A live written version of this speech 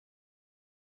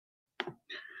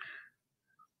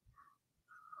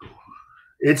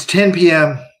It's 10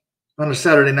 p.m. on a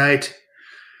Saturday night,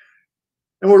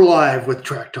 and we're live with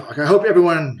Track Talk. I hope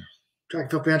everyone, track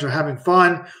and field fans, are having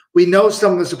fun. We know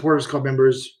some of the Supporters Club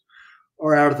members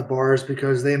are out at the bars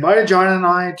because they invited John and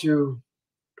I to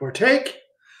partake,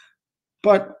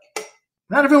 but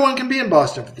not everyone can be in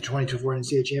Boston for the 2024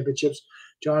 NCAA Championships.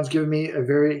 John's given me a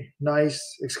very nice,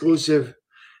 exclusive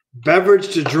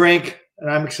beverage to drink, and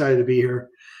I'm excited to be here.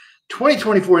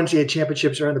 2024 NCAA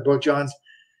Championships are in the book, John's.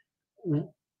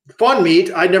 Fun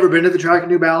meet. I'd never been to the track at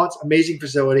New Balance. Amazing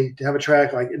facility to have a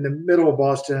track like in the middle of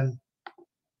Boston.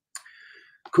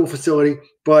 Cool facility.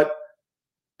 But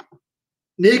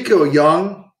Nico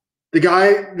Young, the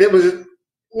guy that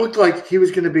looked like he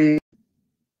was going to be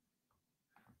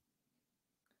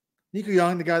Nico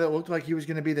Young, the guy that looked like he was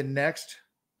going to be the next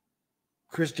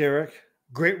Chris Derrick,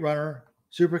 great runner,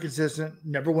 super consistent,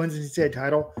 never wins an NCAA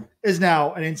title, is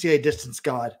now an NCAA distance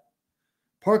god.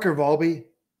 Parker Valby,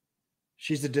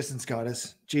 she's the distance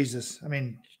goddess. Jesus. I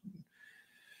mean,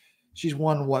 she's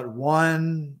won, what,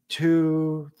 1,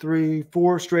 2, 3,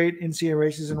 4 straight NCAA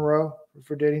races in a row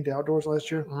for dating to outdoors last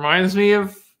year. Reminds me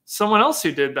of someone else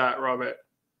who did that, Robert.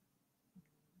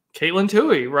 Caitlin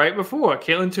Toohey, right before.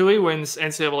 Caitlin Toohey wins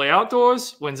NCAA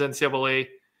outdoors, wins NCAA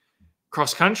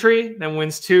cross country, then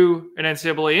wins 2 in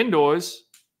NCAA indoors.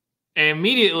 And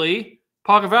immediately,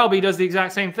 Parker Valby does the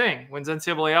exact same thing. Wins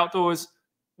NCAA outdoors,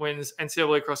 wins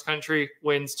NCAA cross country,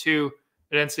 wins 2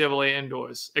 at NCAA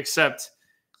indoors. Except,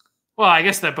 well, I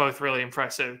guess they're both really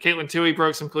impressive. Caitlin Toohey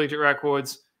broke some collegiate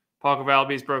records. Parker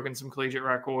Valby's broken some collegiate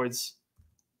records.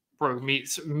 Broke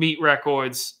meet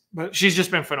records. But she's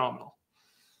just been phenomenal.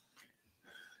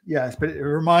 Yes, but it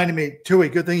reminded me,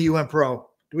 Toohey, good thing you went pro.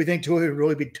 Do we think Toohey would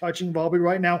really be touching Valby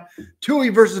right now?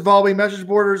 Toohey versus Valby, message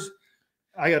borders.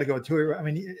 I got to go with Toohey. I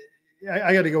mean,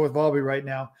 I got to go with Valby right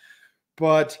now.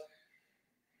 But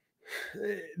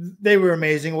they were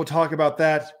amazing. We'll talk about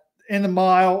that. In the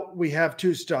mile, we have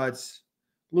 2 studs.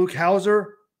 Luke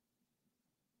Hauser,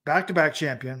 back-to-back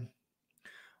champion.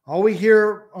 All we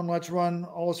hear on Let's Run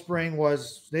all spring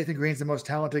was Nathan Green's the most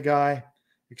talented guy,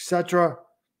 etc.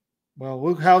 Well,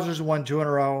 Luke Hauser's won 2 in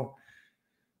a row.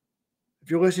 If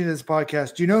you're listening to this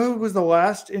podcast, do you know who was the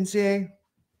last NCAA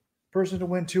person to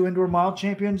win 2 indoor mile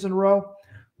champions in a row?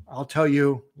 I'll tell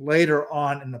you later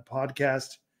on in the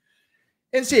podcast.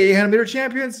 NCAA 100-meter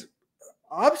champions,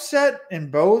 upset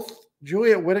in both.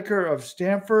 Juliet Whitaker of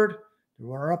Stanford, the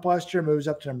runner-up last year, moves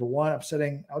up to number 1,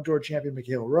 upsetting outdoor champion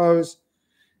Michaela Rose.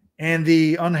 And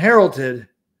the unheralded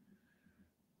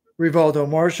Rivaldo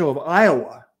Marshall of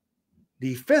Iowa,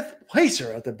 the 5th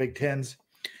placer at the Big Tens,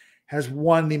 has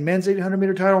won the men's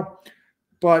 800-meter title.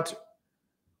 But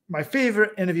my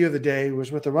favorite interview of the day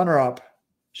was with the runner-up,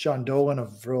 Sean Dolan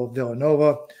of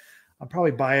Villanova. I'm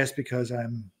probably biased because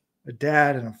I'm a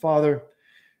dad and a father,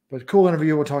 but cool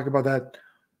interview. We'll talk about that.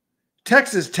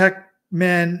 Texas Tech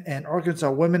men and Arkansas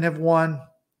women have won.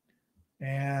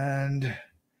 And,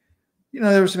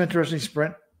 there was some interesting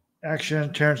sprint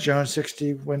action. Terrence Jones,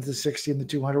 60, wins the 60 and the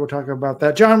 200. We'll talk about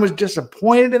that. John was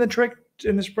disappointed in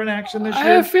the sprint action this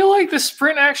year. I feel like the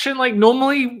sprint action, like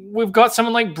normally we've got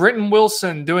someone like Britton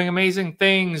Wilson doing amazing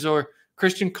things, or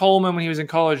Christian Coleman when he was in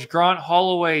college, Grant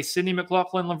Holloway, Sydney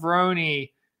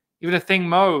McLaughlin-Lavroni, even a Thing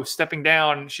Mo stepping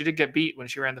down. She did get beat when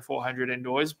she ran the 400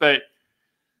 indoors, but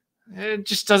it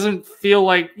just doesn't feel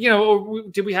like,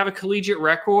 did we have a collegiate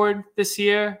record this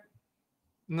year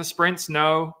in the sprints?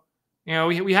 No.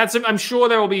 We had some, I'm sure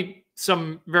there will be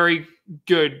some very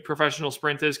good professional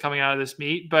sprinters coming out of this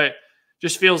meet, but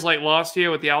just feels like last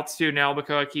year with the altitude in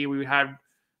Albuquerque, we had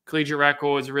collegiate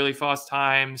records, really fast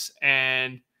times.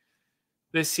 And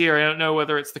this year, I don't know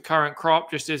whether it's the current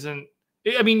crop just isn't.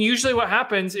 I mean, usually what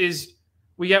happens is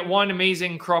we get one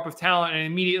amazing crop of talent and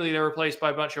immediately they're replaced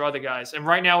by a bunch of other guys. And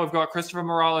right now we've got Christopher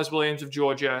Morales-Williams of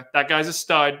Georgia. That guy's a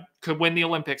stud, could win the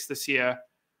Olympics this year.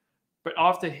 But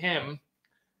after him,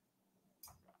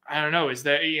 I don't know, is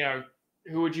there,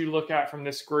 who would you look at from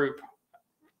this group?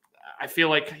 I feel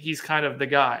like he's kind of the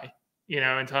guy,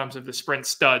 in terms of the sprint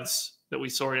studs that we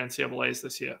saw in NCAAs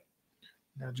this year.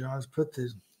 Now, John has put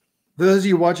this. Those of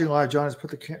you watching live, John has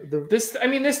put this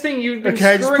thing you've been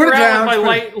screwing just put it around with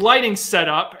my lighting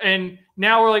setup, and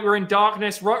now we're in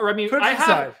darkness. I mean, put it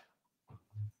inside.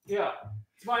 Yeah,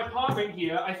 it's my apartment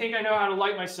here. I think I know how to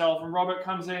light myself, and Robert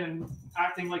comes in and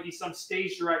acting like he's some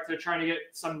stage director trying to get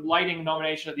some lighting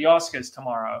nomination at the Oscars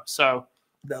tomorrow. So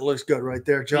that looks good right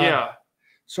there, John. Yeah.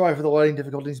 Sorry for the lighting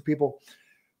difficulties, people.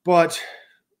 But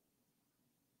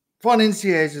fun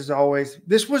NCAAs as always.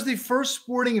 This was the first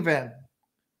sporting event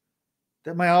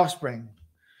that my offspring,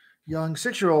 young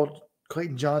 6-year-old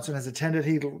Clayton Johnson, has attended.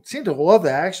 He seemed to love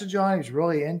the action, John. He was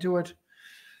really into it.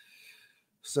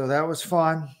 So that was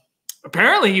fun.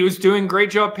 Apparently, he was doing a great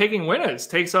job picking winners.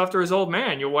 Takes after his old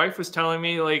man. Your wife was telling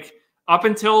me, like, up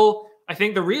until I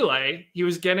think the relay, he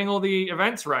was getting all the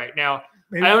events right. Now,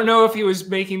 maybe. I don't know if he was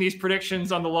making these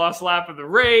predictions on the last lap of the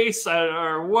race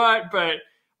or what, but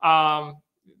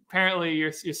apparently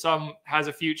your son has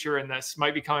a future in this.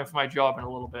 Might be coming for my job in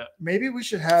a little bit. Maybe we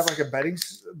should have like a betting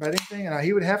thing, and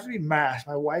he would have to be masked.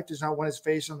 My wife does not want his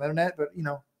face on the internet, but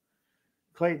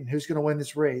Clayton, who's going to win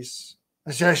this race?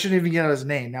 I shouldn't even get out his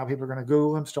name. Now people are going to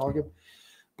Google him, stalk him.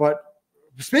 But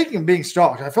speaking of being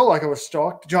stalked, I felt like I was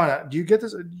stalked. John, do you get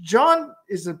this? John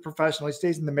is a professional. He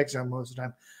stays in the mix zone most of the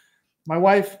time. My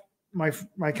wife, my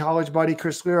college buddy,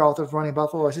 Chris Lear, author of Running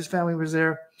Buffalo, his family was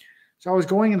there. So I was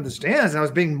going into the stands, and I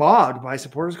was being mobbed by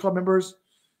supporters club members.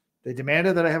 They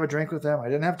demanded that I have a drink with them. I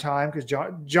didn't have time because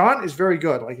John is very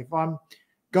good. Like, if I'm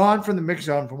gone from the mix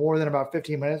zone for more than about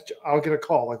 15 minutes, I'll get a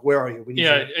call. Like, where are you?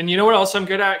 And you know what else I'm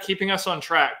good at? Keeping us on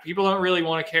track. People don't really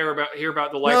want to hear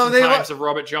about the life and times of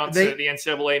Robert Johnson at the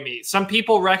NCAA meet. Some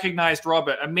people recognized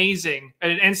Robert, amazing, at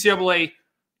an NCAA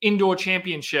indoor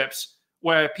championships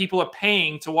where people are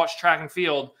paying to watch track and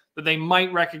field, that they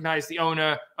might recognize the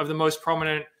owner of the most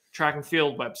prominent track and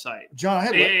field website. John,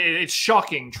 it's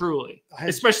shocking, truly,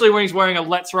 especially when he's wearing a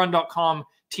Let'sRun.com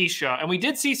t-shirt. And we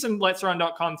did see some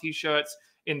Let'sRun.com t-shirts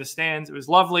in the stands. It was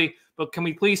lovely. But can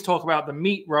we please talk about the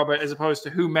meet, Robert, as opposed to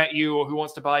who met you or who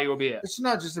wants to buy you a beer? It's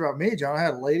not just about me, John. I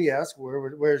had a lady ask,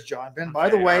 where's John been? By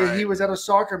the way, He was at a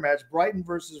soccer match, Brighton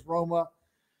versus Roma.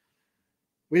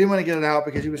 We didn't want to get it out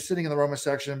because he was sitting in the Roma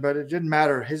section, but it didn't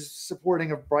matter. His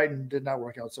supporting of Brighton did not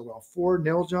work out so well.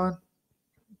 4-0, John.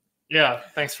 Yeah,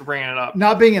 thanks for bringing it up.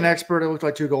 Not being an expert, it looked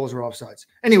like 2 goals were offsides.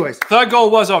 Anyways. Third goal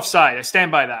was offside. I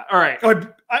stand by that. All right.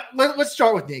 Let's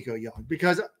start with Nico Young,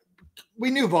 because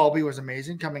we knew Valby was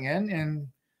amazing coming in.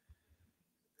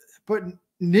 But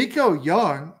Nico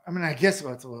Young, I mean, I guess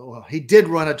he did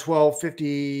run a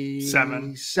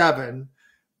 12:57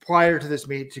 prior to this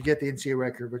meet to get the NCAA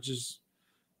record, which is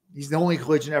he's the only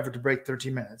collegiate ever to break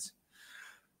 13 minutes.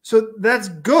 So that's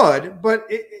good, but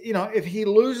if he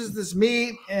loses this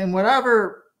meet and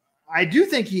whatever, I do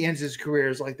think he ends his career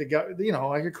as like the guy,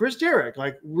 like a Chris Derrick,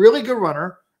 like really good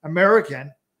runner,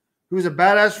 American, who's a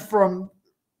badass from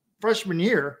freshman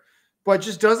year, but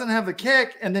just doesn't have the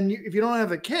kick. And then if you don't have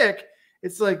the kick,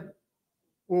 it's like,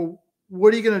 well,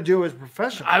 what are you going to do as a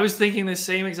professional? I was thinking the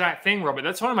same exact thing, Robert.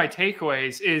 That's one of my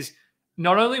takeaways. Is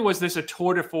not only was this a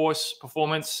tour de force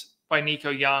performance by Nico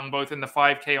Young, both in the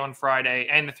 5K on Friday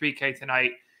and the 3K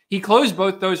tonight. He closed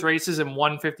both those races in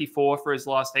 154 for his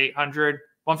last 800,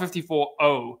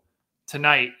 154.0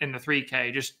 tonight in the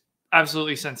 3K. Just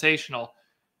absolutely sensational.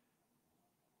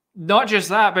 Not just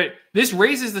that, but this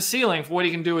raises the ceiling for what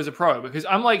he can do as a pro, because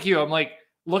I'm like you. I'm like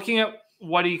looking at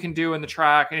what he can do in the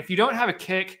track. And if you don't have a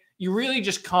kick, you really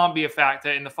just can't be a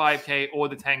factor in the 5K or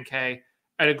the 10K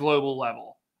at a global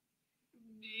level.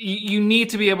 You need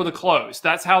to be able to close.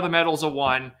 That's how the medals are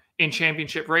won in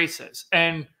championship races.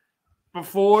 And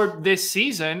before this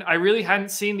season, I really hadn't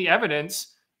seen the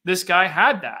evidence this guy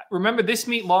had that. Remember this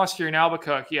meet last year in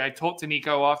Albuquerque, I talked to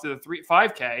Nico after the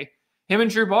 5K. Him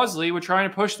and Drew Bosley were trying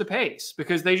to push the pace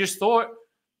because they just thought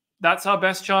that's our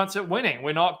best chance at winning.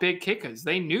 We're not big kickers.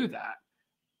 They knew that.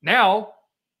 Now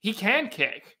he can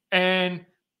kick. And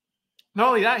not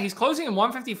only that, he's closing in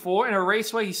 154 in a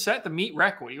race where he set the meet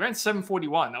record. He ran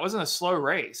 7:41. That wasn't a slow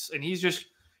race. And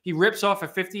he rips off a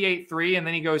 58.3 and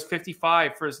then he goes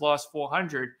 55 for his last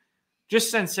 400.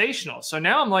 Just sensational. So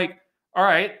now I'm like, all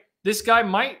right, this guy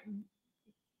might,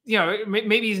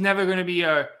 maybe he's never going to be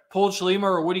a Paul Schliemer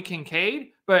or Woody Kincaid,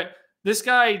 but this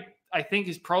guy, I think,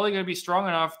 is probably going to be strong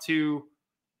enough to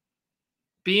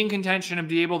be in contention and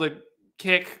be able to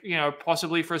kick,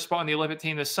 possibly for a spot on the Olympic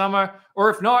team this summer, or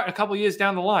if not, a couple years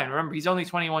down the line. Remember, he's only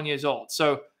 21 years old.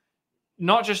 So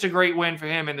not just a great win for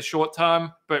him in the short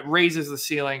term, but raises the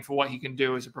ceiling for what he can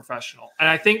do as a professional. And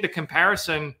I think the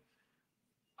comparison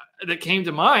that came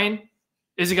to mind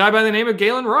is a guy by the name of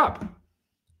Galen Rupp.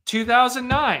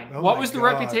 2009. What was the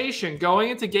reputation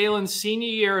going into Galen's senior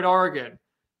year at Oregon?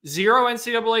 0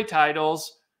 NCAA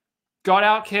titles, got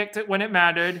out kicked when it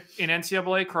mattered in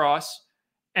NCAA cross,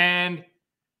 and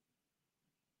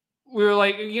we were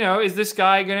like, is this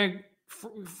guy going to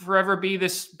forever be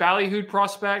this ballyhooed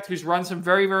prospect who's run some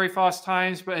very, very fast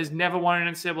times but has never won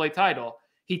an NCAA title?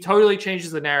 He totally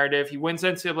changes the narrative. He wins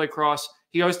NCAA cross.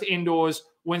 He goes to indoors,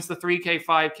 wins the 3K,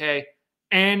 5K,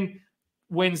 and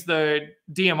wins the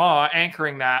DMR,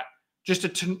 anchoring that. Just a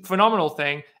phenomenal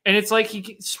thing. And it's like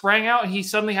he sprang out and he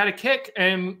suddenly had a kick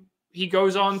and he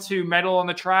goes on to medal on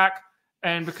the track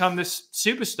and become this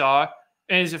superstar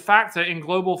and is a factor in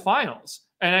global finals.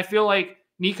 And I feel like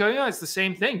Nico Young, it's the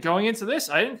same thing. Going into this,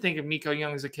 I didn't think of Nico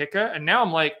Young as a kicker, and now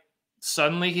I'm like,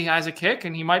 suddenly he has a kick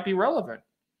and he might be relevant.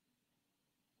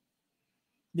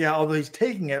 Yeah, although he's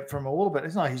taking it from a little bit.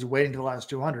 It's not like he's waiting to the last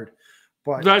 200.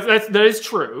 But that is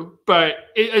true. But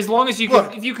as long as you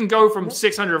can, if you can go from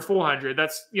 600 to 400,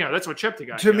 that's what chipped the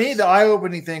guy. To me, the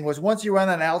eye-opening thing was once you ran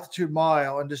that altitude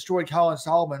mile and destroyed Colin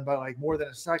Solomon by like more than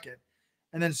a second,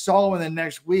 and then Solomon the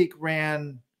next week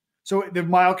ran. So the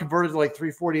mile converted to like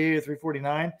 348 or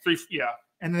 349. Yeah.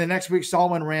 And then the next week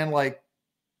Solomon ran like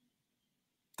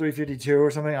 352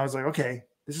 or something. I was like, okay,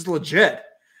 this is legit.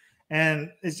 And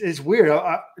it's weird.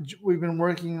 We've been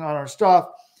working on our stuff.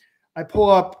 I pull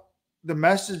up the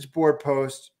message board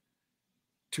post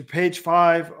to page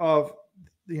 5 of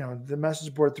the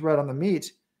message board thread on the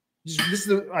meet.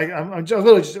 I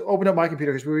literally just opened up my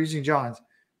computer because we were using John's.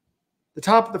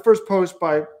 The first post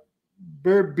by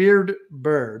Birdbead,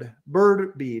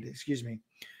 excuse me,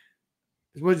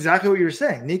 is exactly what you were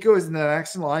saying. Nico is in the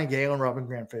next in line, Galen, Robin,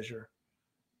 Grant Fisher.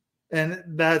 And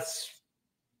that's,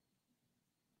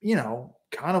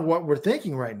 kind of what we're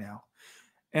thinking right now.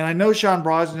 And I know Sean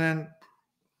Brosnan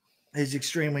is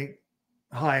extremely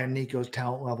high on Nico's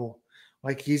talent level.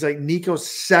 Like he's like Nico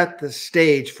set the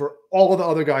stage for all of the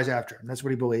other guys after him. That's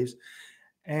what he believes.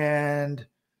 And,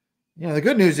 the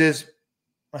good news is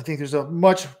I think there's a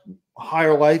much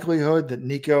higher likelihood that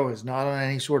Nico is not on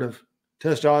any sort of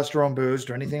testosterone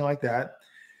boost or anything like that.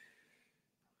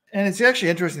 And it's actually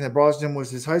interesting that Brosnan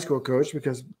was his high school coach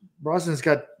because Brosnan's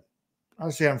got, I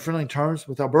would say, on friendly terms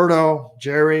with Alberto,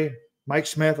 Jerry, Mike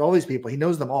Smith, all these people. He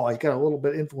knows them all. He's got a little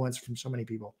bit of influence from so many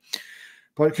people.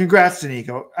 But congrats to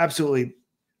Nico. Absolutely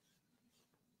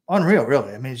unreal,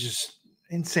 really. I mean, it's just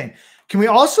insane. Can we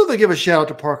also give a shout out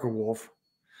to Parker Wolf?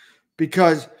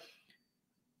 Because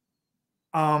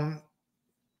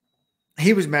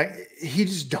he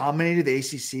just dominated the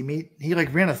ACC meet. He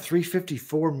ran a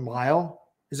 354 mile.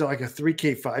 Is it like a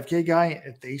 3K, 5K guy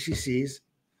at the ACCs?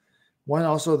 One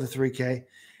also the 3K.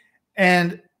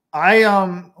 And I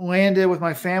landed with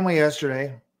my family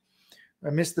yesterday. I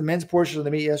missed the men's portion of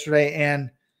the meet yesterday, and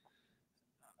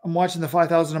I'm watching the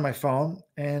 5,000 on my phone.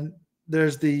 And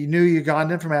there's the new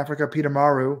Ugandan from Africa, Peter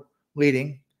Maru,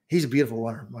 leading. He's a beautiful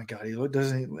runner. My God,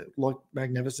 doesn't he look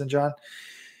magnificent, John?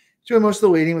 He's doing most of the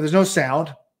leading, but there's no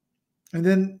sound. And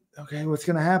then, okay, what's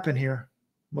going to happen here?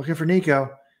 I'm looking for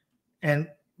Nico. And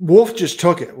Wolf just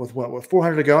took it with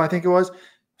 400 to go, I think it was.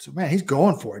 So, man, he's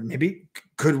going for it. Maybe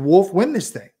could Wolf win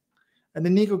this thing? And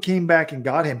then Nico came back and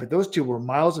got him. But those two were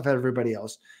miles ahead of everybody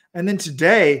else. And then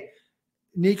today,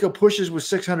 Nico pushes with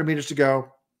 600 meters to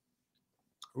go,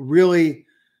 really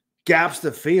gaps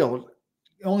the field.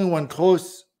 The only one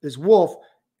close is Wolf.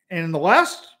 And in the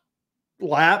last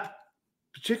lap,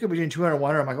 particularly between 200 and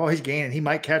 100, I'm like, oh, he's gaining. He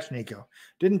might catch Nico.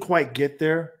 Didn't quite get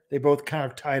there. They both kind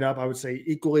of tied up, I would say,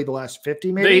 equally the last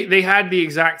 50 maybe. They had the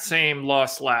exact same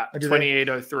last lap,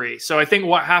 28:03. So I think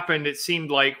what happened, it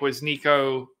seemed like, was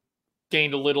Nico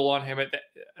gained a little on him at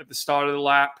the start of the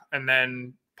lap, and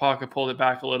then Parker pulled it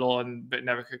back a little, but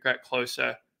never could get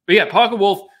closer. But yeah, Parker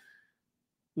Wolf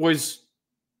was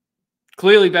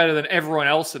clearly better than everyone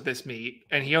else at this meet,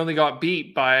 and he only got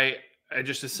beat by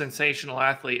just a sensational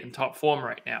athlete in top form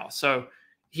right now. So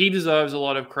he deserves a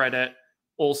lot of credit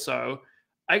also.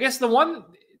 I guess the one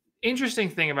interesting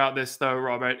thing about this, though,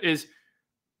 Robert, is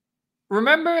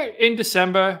remember in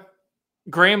December,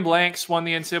 Graham Blanks won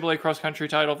the NCAA cross-country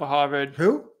title for Harvard.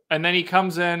 Who? And then he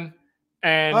comes in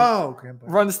and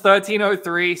runs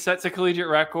 13:03, sets a collegiate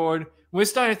record. We're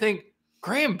starting to think,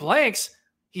 Graham Blanks,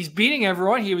 he's beating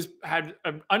everyone. He had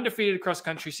an undefeated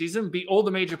cross-country season, beat all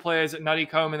the major players at Nutty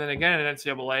Combe and then again at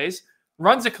NCAAs,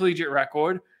 runs a collegiate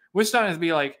record. We're starting to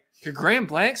be like, could Graham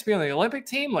Blanks be on the Olympic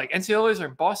team? Like, NCAAs are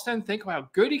in Boston. Think about how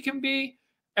good he can be.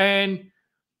 And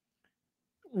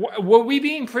were we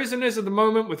being prisoners of the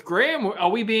moment with Graham?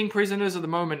 Are we being prisoners of the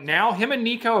moment now? Him and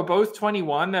Nico are both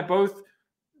 21. They're both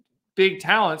big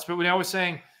talents. But when I was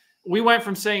saying, we went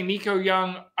from saying Nico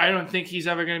Young, I don't think he's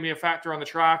ever going to be a factor on the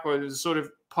track, or is sort of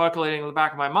percolating in the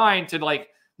back of my mind, to like,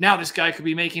 now this guy could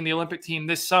be making the Olympic team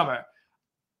this summer.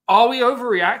 Are we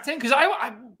overreacting? Because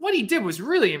what he did was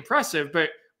really impressive,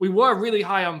 but we were really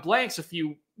high on Blanks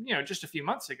just a few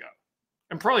months ago,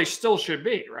 and probably still should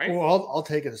be, right? Well, I'll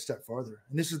take it a step further,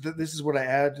 and this is what I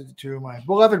added to my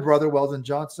beloved brother Weldon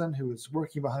Johnson, who is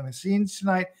working behind the scenes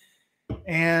tonight,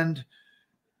 and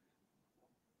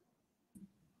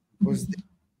was the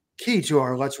key to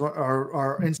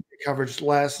our instant coverage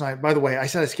last night. By the way, I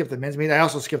said I skipped the men's meet. I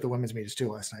also skipped the women's meets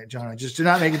too last night, John. I just did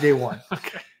not make it day one.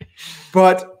 Okay,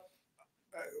 but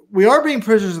we are being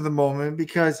prisoners of the moment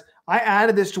because I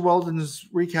added this to Weldon's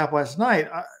recap last night.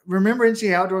 Remember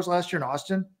NCAA Outdoors last year in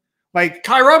Austin? Like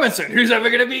Kai Robinson, who's ever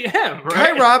going to beat him? Right?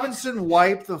 Kai Robinson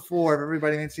wiped the floor of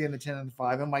everybody in NCAA in the 10 and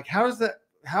 5. I'm like,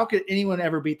 how could anyone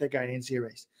ever beat that guy in NCAA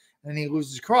race? And he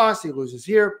loses cross, he loses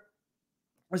here.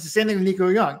 It's the same thing with Nico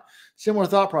Young. Similar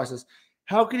thought process.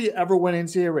 How could he ever win an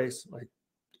NCAA race? Like,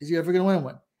 is he ever going to win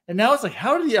one? And now it's like,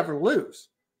 how did he ever lose?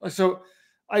 So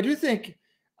I do think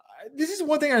this is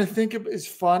one thing I think is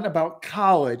fun about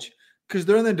college, because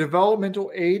they're in the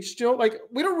developmental age still. Like,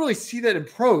 we don't really see that in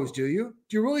pros, do you?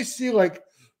 Do you really see like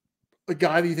a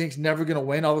guy that you think is never going to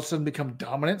win all of a sudden become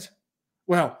dominant?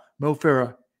 Well, Mo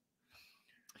Farah.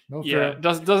 Yeah,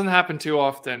 doesn't happen too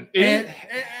often. And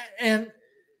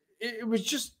it was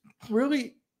just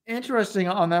really interesting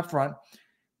on that front.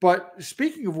 But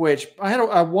speaking of which, I had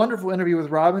a wonderful interview with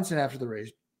Robinson after the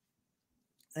race.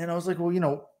 And I was like,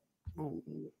 well,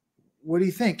 what do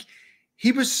you think?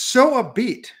 He was so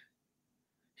upbeat.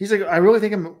 He's like, I really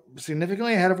think I'm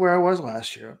significantly ahead of where I was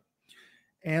last year.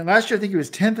 And last year, I think he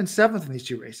was 10th and 7th in these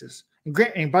two races.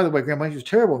 And by the way, Graham Blanchard was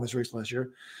terrible in this race last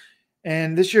year.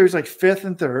 And this year, he was like 5th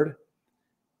and 3rd.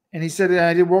 And he said,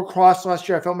 I did World Cross last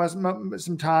year. I felt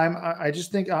some time. I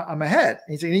just think I'm ahead.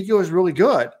 And he's like, Nico is really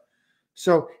good.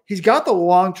 So he's got the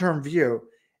long-term view.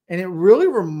 And it really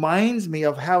reminds me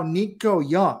of how Nico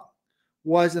Young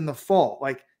was in the fall.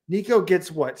 Like, Nico gets,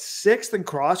 6th in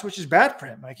cross, which is bad for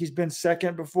him. Like, he's been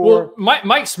 2nd before. Well,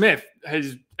 Mike Smith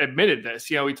has admitted this.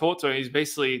 We talked to him. He's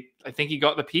basically, I think he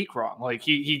got the peak wrong. Like,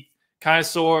 he kind of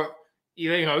saw,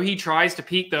 he tries to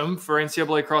peak them for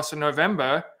NCAA cross in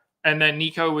November. And then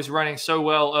Nico was running so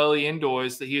well early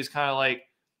indoors that he was kind of like,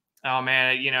 oh,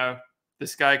 man,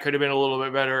 this guy could have been a little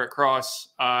bit better at cross.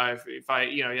 I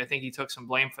think he took some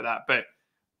blame for that. But,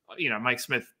 Mike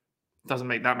Smith doesn't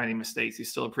make that many mistakes. He's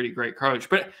still a pretty great coach.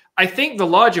 But I think the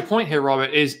larger point here,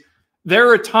 Robert, is there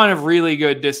are a ton of really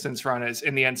good distance runners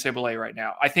in the NCAA right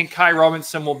now. I think Kai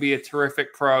Robinson will be a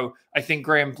terrific pro. I think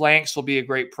Graham Blanks will be a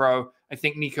great pro. I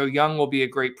think Nico Young will be a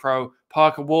great pro.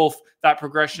 Parker Wolf, that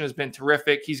progression has been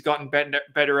terrific. He's gotten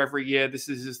better every year. This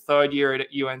is his 3rd year at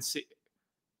UNC.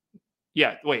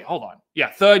 Yeah, wait, hold on. Yeah,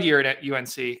 3rd year at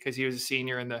UNC, because he was a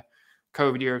senior in the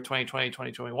COVID year of 2020,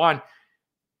 2021.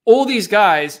 All these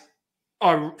guys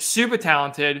are super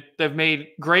talented. They've made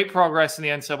great progress in the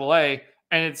NCAA,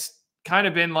 and it's kind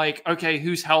of been like, okay,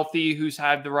 who's healthy, who's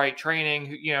had the right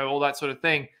training, all that sort of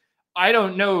thing. I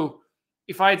don't know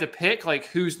if I had to pick like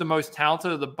who's the most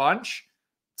talented of the bunch.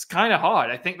 It's kind of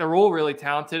hard. I think they're all really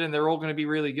talented, and they're all going to be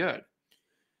really good.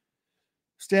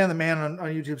 Stan the man on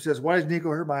YouTube says, why does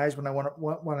Nico hurt my eyes when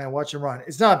I watch him run?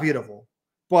 It's not beautiful.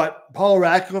 But Paul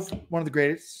Radcliffe, one of the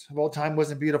greatest of all time,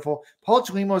 wasn't beautiful. Paul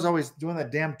Chelimo is always doing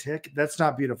that damn tick. That's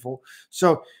not beautiful.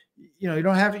 So, you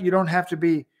don't have to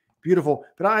be beautiful.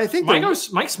 But I think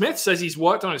Mike Smith says he's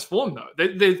worked on his form though.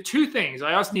 The two things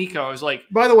I asked Nico, I was like,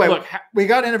 by the way, look, we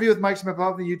got an interview with Mike Smith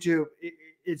off the YouTube.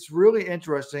 It's really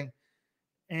interesting,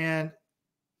 and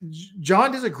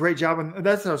John does a great job. And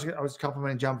that's what I was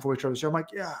complimenting John before we started the show. I'm like,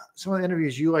 yeah, some of the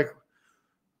interviews you like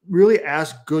really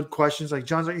ask good questions. Like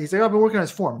John's like, he's like, I've been working on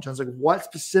his form. John's like, what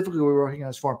specifically were we working on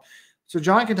his form? So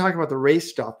John can talk about the race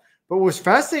stuff. But what was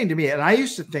fascinating to me, and I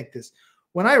used to think this,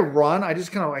 when I run, I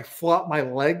just kind of like flop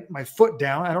my foot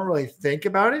down. I don't really think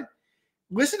about it.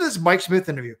 Listen to this Mike Smith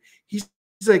interview. He's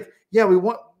like, yeah,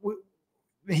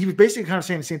 he was basically kind of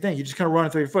saying the same thing. You just kind of run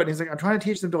it through your foot. And he's like, I'm trying to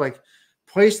teach them to like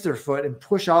place their foot and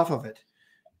push off of it.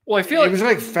 Well, I feel like it was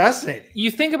like fascinating. You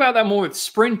think about that more with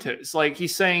sprinters. Like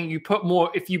he's saying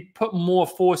if you put more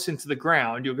force into the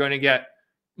ground, you're going to get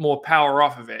more power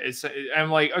off of it. I'm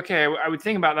like, okay, I would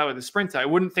think about that with a sprinter. I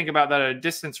wouldn't think about that at a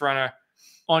distance runner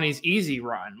on his easy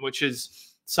run, which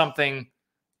is something,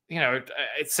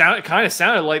 it kind of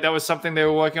sounded like that was something they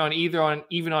were working on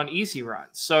even on easy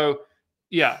runs. So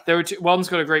yeah, Weldon's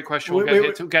got a great question.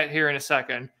 We'll get here in a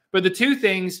second. But the two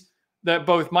things that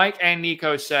both Mike and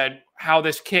Nico said, how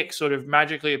this kick sort of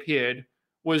magically appeared,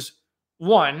 was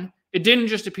one, it didn't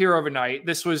just appear overnight.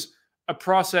 This was a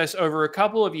process over a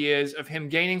couple of years of him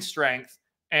gaining strength.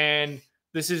 And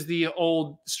this is the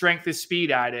old strength is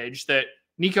speed adage that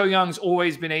Nico Young's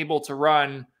always been able to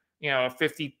run, a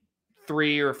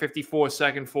 53 or 54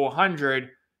 second 400.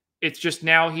 It's just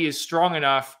now he is strong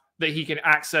enough that he can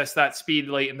access that speed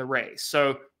late in the race.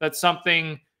 So that's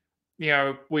something,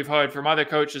 we've heard from other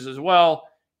coaches as well.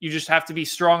 You just have to be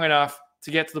strong enough to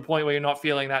get to the point where you're not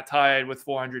feeling that tired with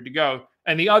 400 to go.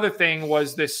 And the other thing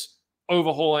was this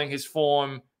overhauling his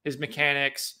form, his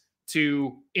mechanics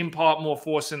to impart more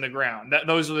force in the ground.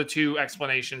 Those are the two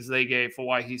explanations they gave for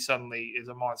why he suddenly is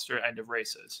a monster at end of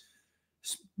races.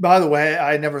 By the way,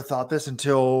 I never thought this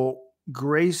until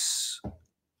Grace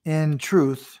in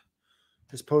Truth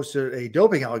has posted a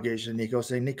doping allegation. Nico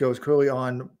saying Nico is clearly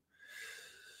on.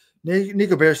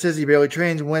 Nico Bear says he barely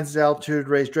trains and wins the altitude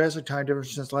race drastic time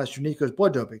difference since last year. Nico's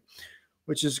blood doping,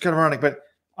 which is kind of ironic. But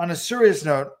on a serious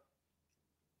note,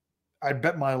 I'd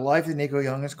bet my life that Nico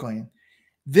Young is clean.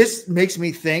 This makes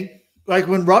me think, like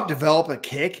when Rupp developed a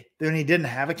kick, then he didn't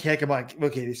have a kick. I'm like,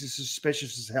 okay, this is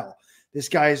suspicious as hell. This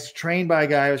guy is trained by a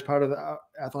guy who's part of the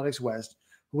Athletics West,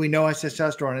 who we know has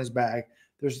testosterone in his bag.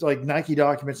 There's like Nike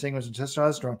documents saying it was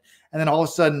testosterone. And then all of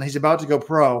a sudden, he's about to go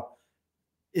pro.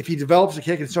 If he develops a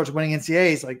kick and starts winning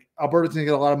NCAAs, like Alberto's going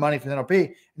to get a lot of money from the NLP,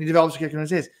 and he develops a kick in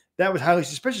NCAAs. That was highly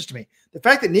suspicious to me. The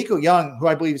fact that Nico Young, who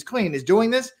I believe is clean, is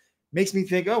doing this makes me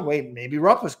think, oh, wait, maybe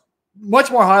Rupp was much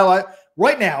more highlight.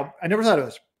 Right now, I never thought of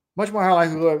this. Much more high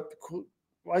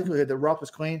likelihood that Rupp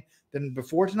was clean than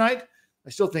before tonight. I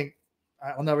still think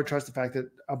I'll never trust the fact that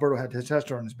Alberto had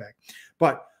testosterone in his bag.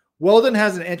 But Weldon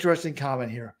has an interesting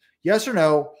comment here. Yes or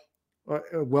no?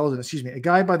 Weldon, excuse me. A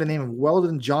guy by the name of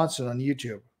Weldon Johnson on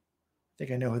YouTube. I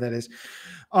think I know who that is.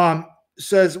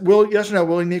 Says, yes or no,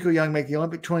 will Nico Young make the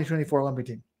Olympic 2024 Olympic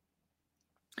team?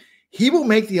 He will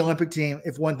make the Olympic team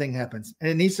if one thing happens, and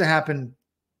it needs to happen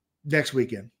next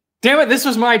weekend. Damn it, this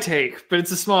was my take, but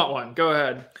it's a smart one. Go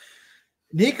ahead.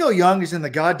 Nico Young is in the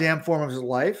goddamn form of his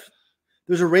life.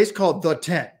 There's a race called the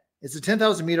 10. It's a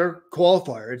 10,000-meter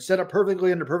qualifier. It's set up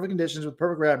perfectly under perfect conditions with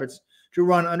perfect rabbits to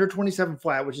run under 27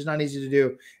 flat, which is not easy to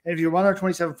do. And if you run under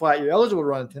 27 flat, you're eligible to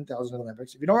run 10,000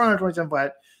 Olympics. If you don't run under 27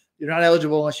 flat, you're not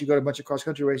eligible unless you go to a bunch of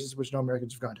cross-country races, which no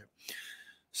Americans have gone to.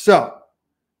 So,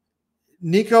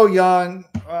 Nico Young,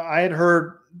 I had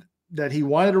heard that he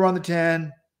wanted to run the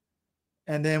 10,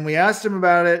 and then we asked him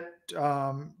about it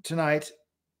tonight,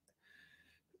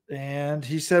 and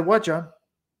he said, what, John?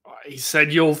 He said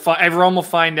everyone will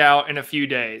find out in a few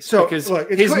days. So, because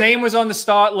look, his name was on the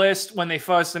start list when they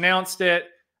first announced it,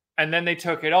 and then they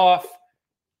took it off.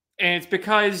 And it's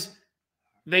because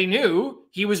they knew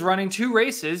he was running 2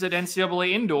 races at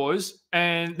NCAA indoors,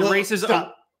 and the races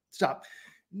Stop.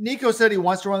 Nico said he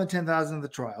wants to run the 10,000 of the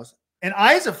trials. And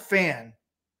I, as a fan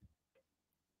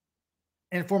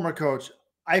and former coach,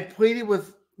 I pleaded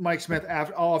with Mike Smith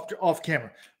off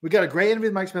camera. We got a great interview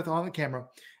with Mike Smith on the camera.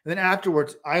 And then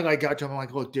afterwards, I got to him. I'm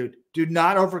like, look, dude, do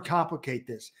not overcomplicate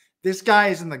this. This guy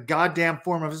is in the goddamn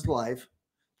form of his life.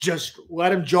 Just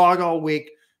let him jog all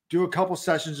week, do a couple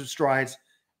sessions of strides,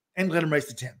 and let him race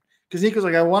the 10. Because Nico's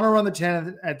like, I want to run the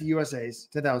 10 at the USA's,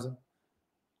 10,000.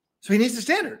 So he needs the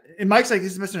standard. And Mike's like,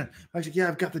 this is Mr. Mike's like, yeah,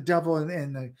 I've got the devil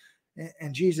and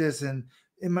Jesus and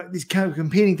these kind of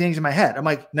competing things in my head. I'm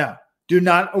like, no, do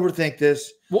not overthink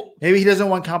this. Well, maybe he doesn't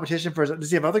want competition for.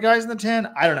 Does he have other guys in the 10?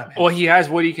 I don't know. Man. Well, he has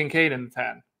Woody Kincaid in the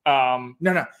 10.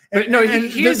 No.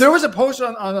 There was a post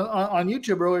on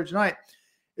YouTube earlier tonight.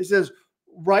 It says,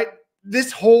 right,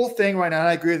 this whole thing right now, and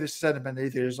I agree with this sentiment.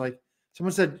 There's like,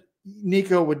 someone said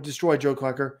Nico would destroy Joe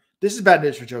Klecker. This is bad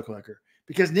news for Joe Klecker.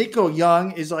 Because Nico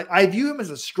Young is like, I view him as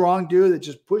a strong dude that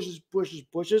just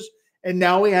pushes, and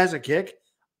now he has a kick.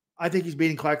 I think he's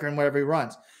beating Klecker in whatever he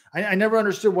runs. I never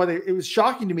understood why it was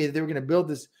shocking to me that they were going to build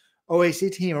this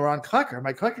OAC team around Klecker.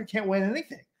 My Klecker can't win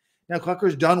anything. Now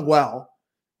Klecker's done well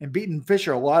and beaten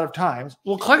Fisher a lot of times.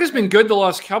 Well, Klecker's been good the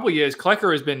last couple of years.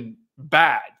 Klecker has been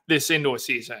bad this indoor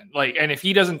season. And if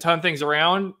he doesn't turn things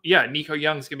around, yeah, Nico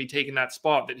Young's going to be taking that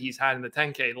spot that he's had in the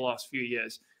 10K the last few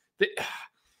years.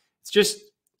 It's just,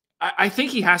 I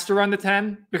think he has to run the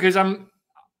 10 because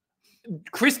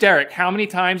Chris Derrick, how many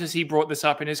times has he brought this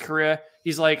up in his career?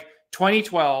 He's like,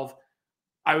 2012,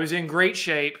 I was in great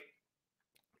shape,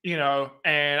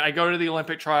 and I go to the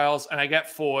Olympic trials and I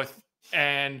get 4th.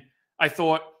 And I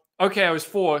thought, okay, I was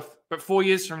 4th, but 4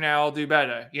 years from now, I'll do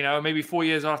better. Maybe 4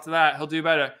 years after that, he'll do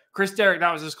better. Chris Derrick,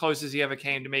 that was as close as he ever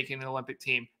came to making an Olympic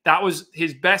team. That was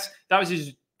his best. That was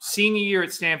his senior year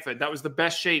at Stanford. That was the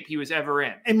best shape he was ever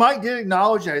in. And Mike did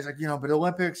acknowledge that. He's like, but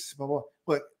Olympics, blah, blah.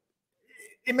 But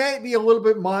it may be a little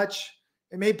bit much.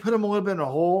 It may put him a little bit in a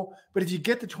hole. But if you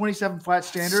get the 27 flat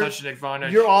standard, such an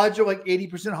advantage. Your odds are like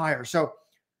 80% higher. So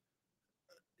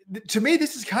to me,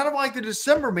 this is kind of like the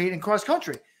December meet in cross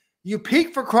country. You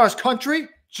peak for cross country,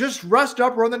 just rest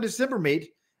up, run the December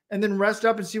meet, and then rest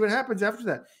up and see what happens after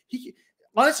that.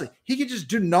 Honestly, he could just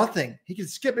do nothing. He could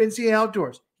skip NCAA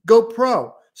outdoors, go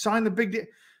pro, sign the big deal,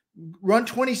 run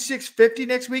 26:50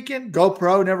 next weekend, go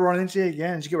pro, never run NCAA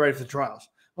again, and just get ready for the trials.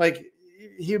 Like,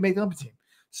 he would make the Olympic team.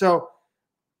 So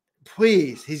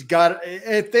please, he's got.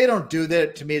 If they don't do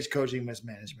that, to me, it's coaching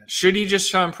mismanagement. Should he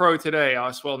just turn pro today,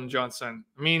 Alice Weldon Johnson?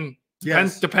 I mean,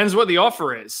 yes. Depends what the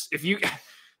offer is. If you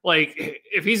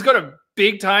if he's got a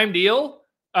big time deal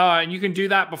and you can do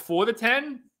that before the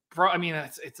 10, I mean,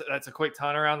 that's a quick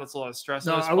turnaround. That's a lot of stress.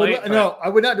 No, on his I would plate, I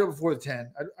would not do it before the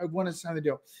 10. I want to sign the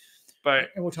deal. But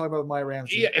and we'll talk about my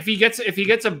Rams. Yeah, if he gets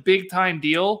a big time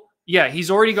deal, yeah, he's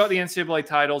already got the NCAA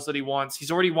titles that he wants.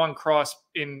 He's already won cross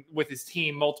with his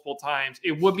team multiple times.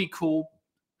 It would be cool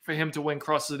for him to win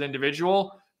cross as an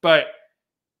individual, but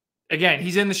again,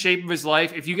 he's in the shape of his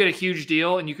life. If you get a huge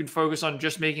deal and you can focus on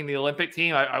just making the Olympic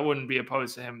team, I wouldn't be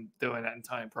opposed to him doing that in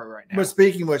time pro right now. But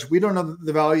speaking of which, we don't know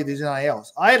the value of these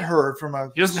NILs. I had heard from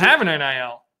he doesn't have an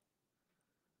NIL.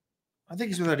 I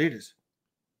think he's with Adidas.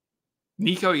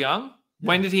 Nico Young? Yeah.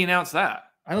 When did he announce that?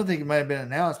 I don't think it might have been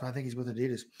announced, but I think he's with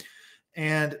Adidas.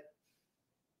 And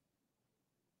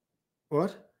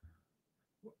what?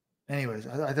 Anyways,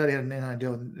 I thought he had an NIL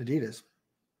deal with Adidas.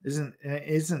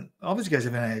 Isn't all these guys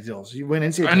have NIL deals? You win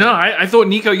NCAA. I know. I thought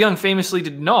Nico Young famously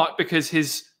did not because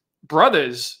his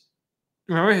brothers.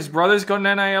 Remember, his brothers got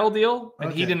an NIL deal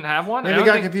and he didn't have one. Maybe I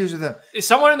got confused with them.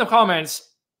 Someone in the comments.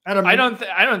 I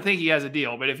don't think he has a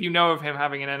deal, but if you know of him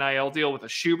having an NIL deal with a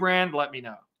shoe brand, let me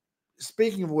know.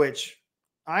 Speaking of which,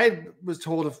 I was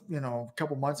told a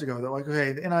couple months ago that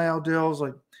okay, the NIL deals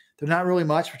they're not really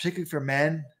much, particularly for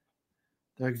men.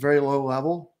 They're very low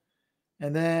level,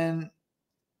 and then.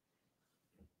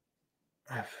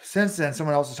 Since then,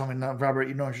 someone else has told me, no, Robert,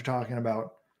 you know what you're talking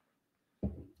about.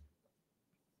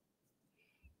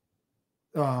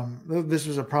 This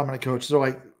was a prominent coach. So,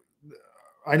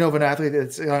 I know of an athlete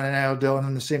that's on an NIL deal and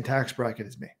in the same tax bracket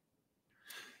as me.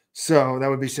 So that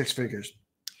would be 6 figures.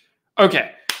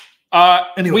 Okay.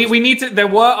 We need to. There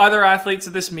were other athletes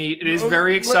at this meet. It is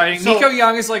very exciting. Nico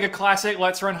Young is like a classic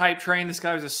Let's Run hype train. This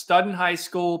guy was a stud in high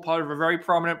school, part of a very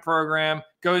prominent program,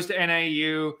 goes to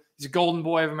NAU. He's a golden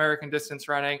boy of American distance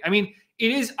running. I mean,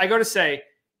 I got to say,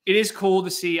 it is cool to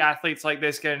see athletes like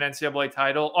this get an NCAA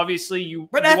title. Obviously,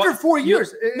 But after 4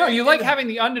 years. You like having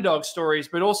the underdog stories,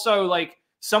 but also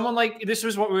someone this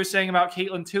was what we were saying about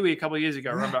Caitlin Toohey a couple of years ago.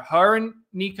 Remember, her and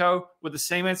Nico were the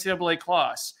same NCAA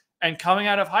class. And coming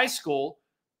out of high school,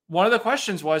 one of the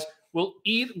questions was,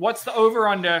 what's the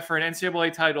over-under for an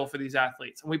NCAA title for these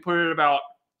athletes? And we put it about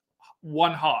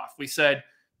 1/2. We said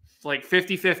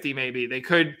 50-50 maybe. They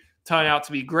could turn out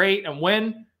to be great and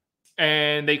win,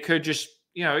 and they could just,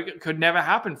 it could never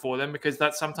happen for them because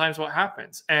that's sometimes what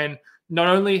happens. And not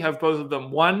only have both of them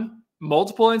won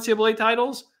multiple NCAA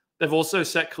titles, they've also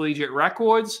set collegiate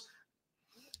records.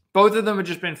 Both of them have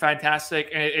just been fantastic,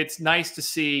 and it's nice to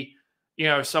see,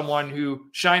 someone who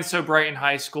shines so bright in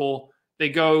high school. They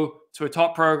go to a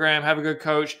top program, have a good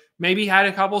coach, maybe had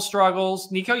a couple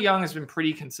struggles. Nico Young has been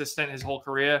pretty consistent his whole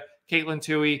career. Caitlin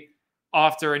Toohey,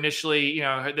 after initially,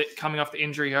 coming off the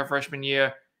injury her freshman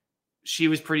year, she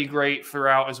was pretty great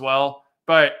throughout as well.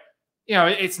 But,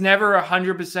 it's never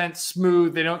 100%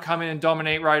 smooth. They don't come in and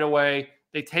dominate right away.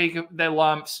 They take their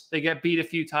lumps. They get beat a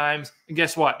few times. And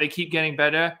guess what? They keep getting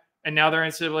better. And now they're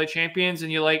NCAA champions.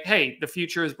 And you're like, hey, the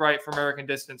future is bright for American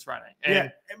distance running.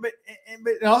 And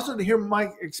but also to hear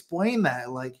Mike explain that,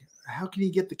 how can he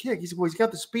get the kick? He said, well, he's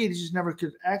got the speed. He just never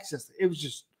could access it.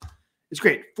 It's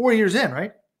great. 4 years in,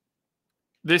 right?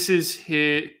 This is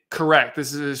correct.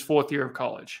 This is his 4th year of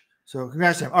college. So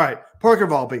congrats to him. All right, Parker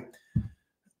Valby.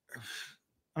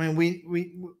 I mean,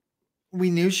 we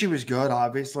knew she was good,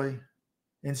 obviously.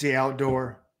 NCAA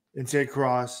outdoor, NCAA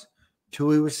cross.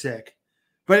 Toohey was sick,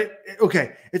 but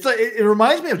it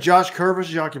reminds me of Josh Kerr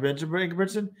versus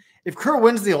Ingebrigtsen. If Kerr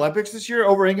wins the Olympics this year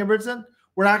over Ingebrigtsen,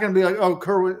 we're not going to be like, oh,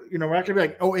 Kerr. We're not going to be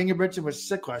like, oh, Ingebrigtsen was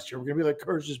sick last year. We're going to be like,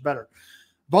 Kerr's just better.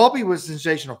 Valby was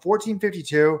sensational,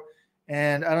 14:52.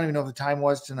 And I don't even know what the time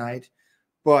was tonight,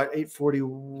 but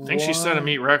 8:41. I think she set a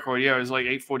meet record. Yeah, it was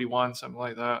 8:41, something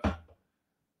like that.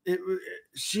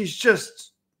 She's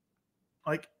just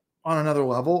on another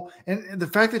level. And the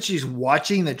fact that she's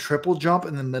watching the triple jump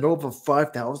in the middle of a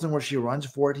 5,000 where she runs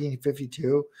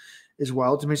 14:52 is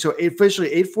wild to me. So officially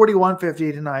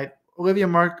 8:41.50 tonight. Olivia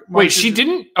Mark. Wait, she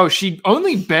didn't? Oh, she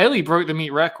only barely broke the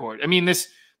meet record. I mean, this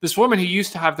woman who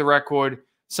used to have the record,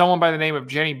 someone by the name of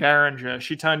Jenny Barringer,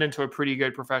 she turned into a pretty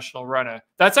good professional runner.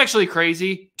 That's actually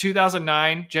crazy.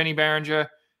 2009, Jenny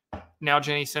Barringer, now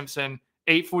Jenny Simpson,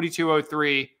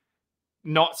 8:42.03,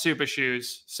 not super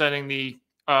shoes, setting the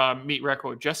meet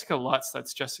record. Jessica Lutz,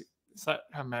 is that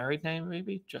her married name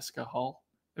maybe? Jessica Hull?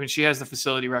 I mean, she has the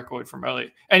facility record from earlier.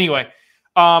 Anyway,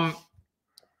 I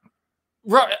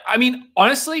mean,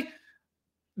 honestly,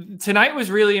 tonight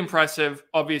was really impressive,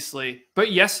 obviously.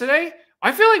 But yesterday,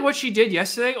 I feel like what she did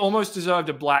yesterday almost deserved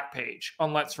a black page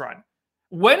on Let's Run.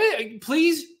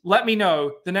 Please let me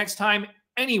know the next time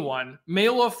anyone,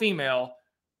 male or female,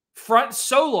 front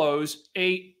solos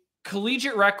a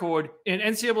collegiate record in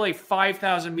NCAA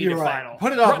 5,000 meter final.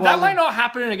 Put it up. That might not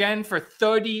happen again for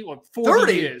 30 or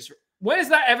 40 years. When is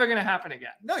that ever going to happen again?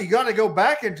 No, you got to go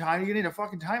back in time. You need a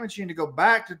fucking time machine to go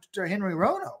back to Henry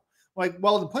Rono. Like,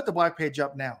 well, to put the black page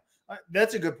up now.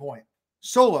 That's a good point.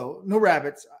 Solo, no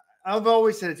rabbits. I've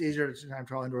always said it's easier to time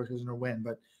trial indoors because there's no wind,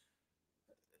 but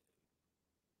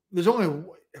there's only,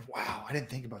 wow, I didn't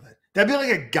think about that. That'd be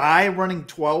like a guy running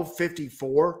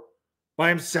 12:54 by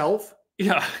himself.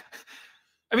 Yeah.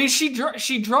 I mean, she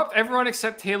dropped everyone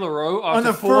except Taylor Rowe on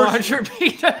the 400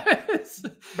 meters.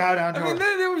 Bow down to her.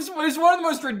 It was one of the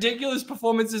most ridiculous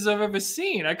performances I've ever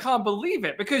seen. I can't believe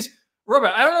it because,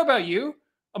 Robert, I don't know about you.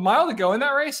 A mile to go in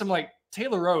that race, I'm like,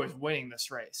 Taylor Rowe is winning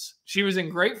this race. She was in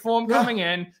great form coming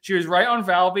in. She was right on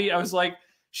Valby. I was like,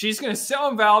 she's going to sit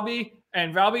on Valby.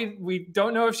 And Valby, we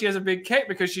don't know if she has a big kick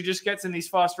because she just gets in these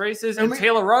fast races. And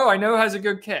Taylor Rowe, I know, has a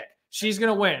good kick. She's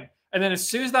going to win. And then as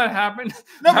soon as that happened,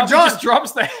 Valby just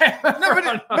drops the hammer.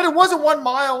 No, but it wasn't 1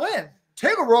 mile in.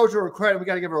 Taylor Rowe, to her credit, we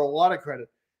got to give her a lot of credit.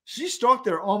 She stuck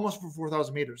there almost for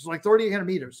 4,000 meters. It's like 3,800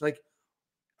 meters. Like,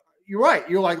 you're right.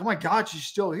 You're like, oh my God, she's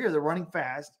still here. They're running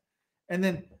fast. And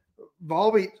then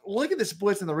Valby, look at the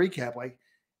splits in the recap. Like,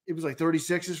 it was like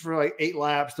 36s for like 8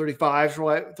 laps, 35s for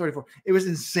like 34. It was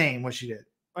insane what she did.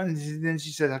 And then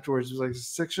she said afterwards, it was like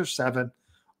 6 or 7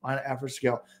 on an effort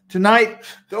scale. Tonight,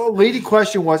 the lady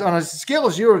question was, on a scale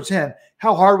of 0 to 10,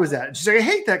 how hard was that? And she's like, I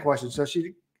hate that question. So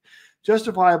she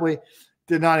justifiably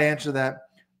did not answer that.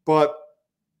 But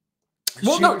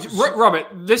Robert,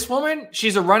 this woman,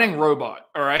 she's a running robot,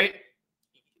 all right?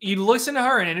 You listen to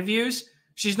her in interviews,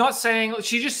 she's not saying,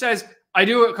 she just says, I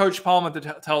do what Coach Palmer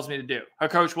tells me to do. Her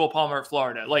coach, Will Palmer at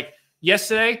Florida. Like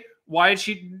yesterday, why did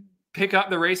she pick up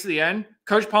the race at the end?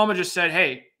 Coach Palmer just said,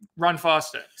 hey, run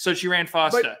faster. So she ran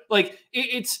faster. But, like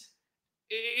it's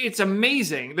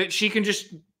amazing that she can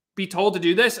just be told to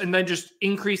do this and then just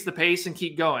increase the pace and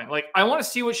keep going. Like, I want to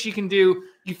see what she can do.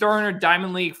 You throw in her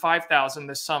Diamond League 5,000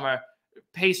 this summer,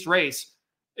 paced race,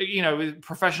 you know, with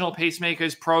professional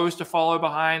pacemakers, pros to follow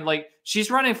behind. Like,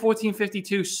 she's running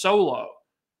 14:52 solo.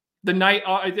 The night,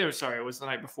 it was the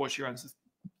night before she runs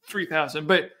 3,000,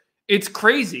 but it's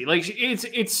crazy. Like,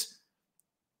 she's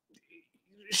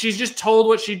just told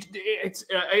what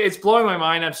it's blowing my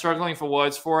mind. I'm struggling for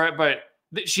words for it, but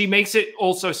she makes it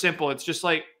all so simple. It's just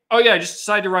like, oh yeah, I just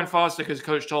decided to run faster because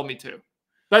coach told me to.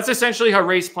 That's essentially her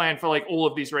race plan for like all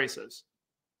of these races.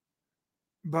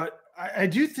 But I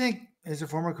do think, as a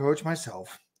former coach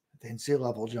myself, at the NCAA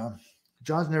level,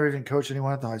 John's never even coached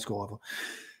anyone at the high school level,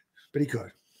 but he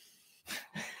could.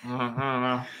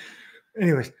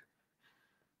 Anyways,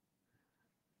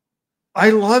 I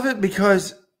love it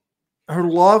because her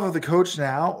love of the coach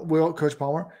now, Coach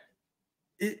Palmer,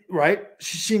 right?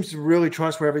 She seems to really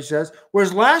trust whatever he says.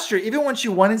 Whereas last year, even when she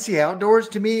won NCAA Outdoors,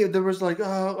 to me, there was like,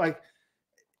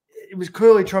 it was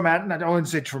clearly traumatic. I wouldn't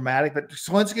say traumatic, but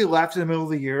Selinsky left in the middle of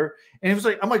the year. And it was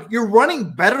like, I'm like, you're running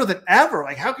better than ever.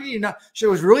 Like, how can you not? It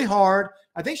was really hard.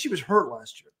 I think she was hurt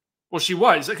last year. Well, she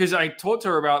was, because I talked to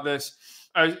her about this.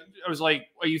 I was like,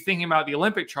 are you thinking about the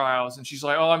Olympic trials? And she's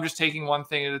like, oh, I'm just taking one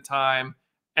thing at a time.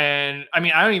 And I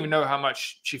mean, I don't even know how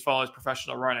much she follows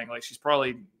professional running. Like, she's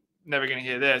probably never going to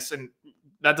hear this. And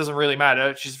that doesn't really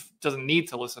matter. She doesn't need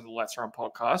to listen to the Let's Run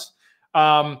podcast.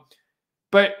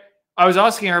 But I was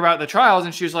asking her about the trials,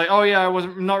 and she was like, oh, yeah,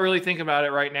 I'm not really thinking about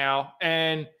it right now.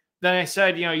 And then I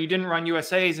said, you know, you didn't run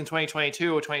USAs in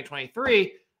 2022 or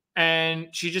 2023. And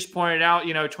she just pointed out,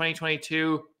 you know,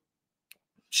 2022,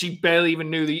 she barely even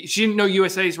knew she didn't know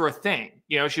USAs were a thing.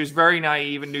 You know, she was very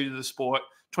naive and new to the sport.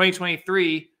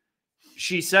 2023,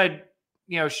 she said,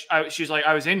 you know, she's like,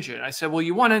 I was injured. I said, well,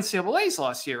 you won NCAAs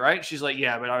last year, right? She's like,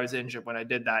 yeah, but I was injured when I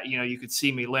did that. You know, you could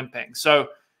see me limping. So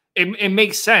it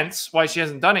makes sense why she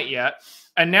hasn't done it yet.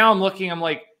 And now I'm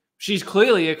like, she's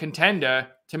clearly a contender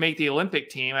to make the Olympic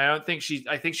team. I think she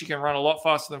can run a lot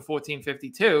faster than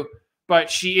 14:52, but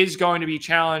she is going to be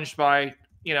challenged by,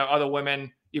 you know, other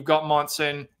women. You've got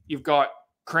Monson, you've got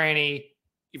Cranny,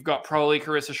 you've got probably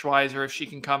Carissa Schweizer if she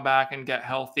can come back and get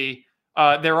healthy.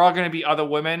 There are going to be other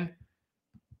women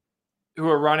who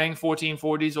are running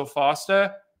 14:40s or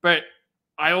faster, but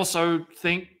I also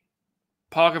think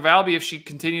Parker Valby, if she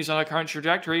continues on her current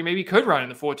trajectory, maybe could run in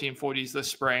the 14:40s this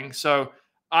spring. So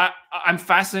I'm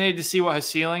fascinated to see what her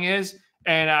ceiling is,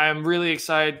 and I'm really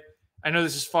excited. I know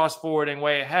this is fast forwarding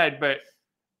way ahead, but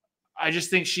I just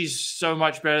think she's so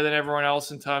much better than everyone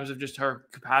else in terms of just her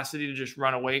capacity to just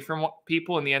run away from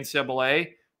people in the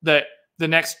NCAA, that the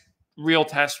next real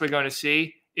test we're going to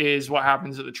see is what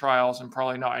happens at the trials, and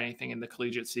probably not anything in the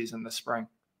collegiate season this spring.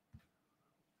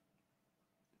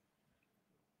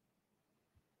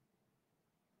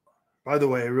 By the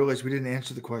way, I realized we didn't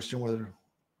answer the question whether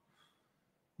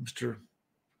Mr.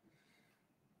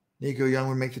 Nico Young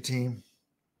would make the team.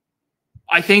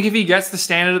 I think if he gets the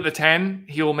standard at the 10,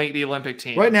 he will make the Olympic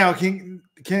team. Right now,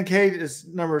 Kincaid is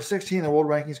number 16 in the world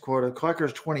rankings quota. Klecker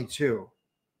is 22.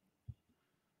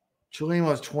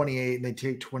 Chelimo is 28, and they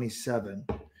take 27.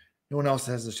 No one else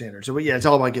has the standard. So, but yeah, it's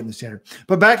all about getting the standard.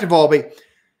 But back to Valby.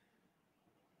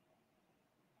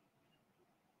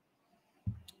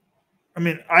 I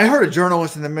mean, I heard a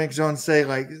journalist in the mix zone say,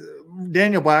 like,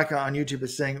 Daniel Black on YouTube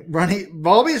is saying,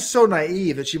 Valby is so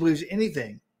naive that she believes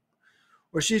anything,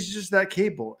 or she's just that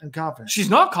capable and confident. She's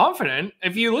not confident.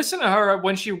 If you listen to her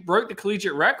when she broke the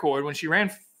collegiate record, when she ran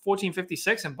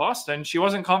 14:56 in Boston, she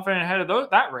wasn't confident ahead of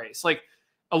that race. Like,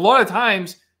 a lot of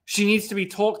times, she needs to be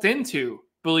talked into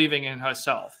believing in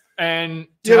herself. And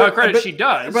to her credit, she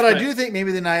does. But I do think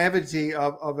maybe the naivety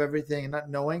of everything and not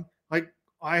knowing. Like,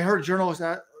 I heard journalists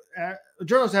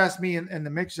asked me in the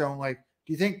mix zone, like,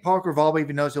 do you think Parker Valby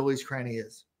even knows who Elise Cranny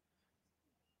is?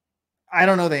 I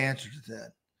don't know the answer to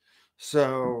that.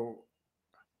 So,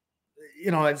 you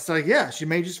know, it's like, yeah, she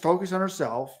may just focus on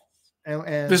herself.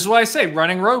 And this is why I say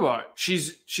running robot.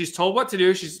 She's told what to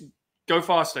do. She's go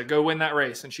faster, go win that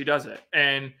race, and she does it.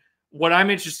 And what I'm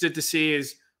interested to see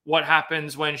is what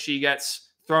happens when she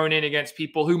gets thrown in against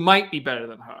people who might be better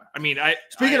than her. I mean,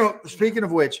 speaking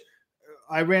of which,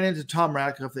 I ran into Tom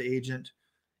Ratcliffe, the agent.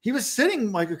 He was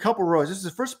sitting like a couple rows. This is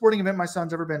the first sporting event my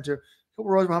son's ever been to. A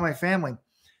couple rows behind my family,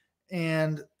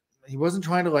 and he wasn't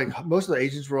trying to, like, most of the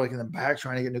agents were like in the back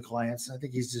trying to get new clients. I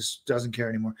think he just doesn't care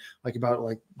anymore, like, about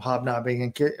like hobnobbing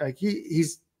and like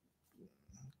he's.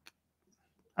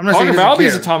 I'm not saying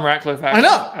Valby's a Tom Ratcliffe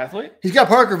athlete. He's got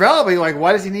Parker Valby. Like,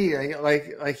 why does he need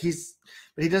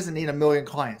but he doesn't need a million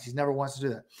clients. He never wants to do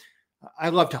that. I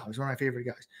love Tom. He's one of my favorite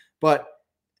guys. But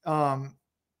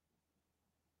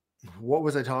what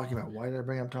was I talking about? Why did I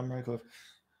bring up Tom Ratcliffe?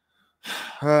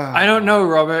 I don't know,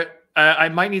 Robert. I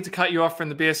might need to cut you off from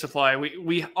the beer supply.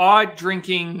 We are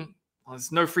drinking. Well,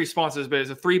 there's no free sponsors, but it's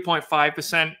a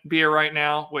 3.5% beer right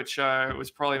now, which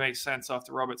probably makes sense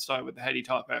after Robert started with the heady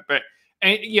topic. But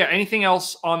yeah, anything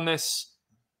else on this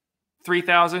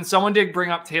 3,000? Someone did bring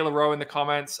up Taylor Rowe in the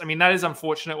comments. I mean, that is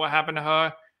unfortunate what happened to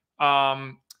her.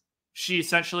 She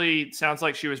essentially sounds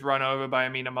like she was run over by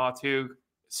Amina Martug.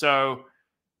 So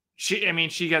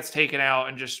she gets taken out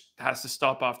and just has to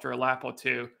stop after a lap or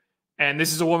two. And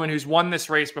this is a woman who's won this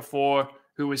race before,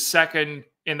 who was second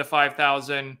in the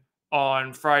 5,000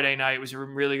 on Friday night, was in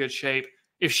really good shape.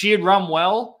 If she had run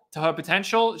well to her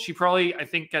potential, she probably, I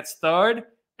think, gets third.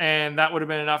 And that would have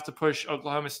been enough to push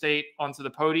Oklahoma State onto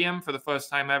the podium for the first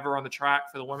time ever on the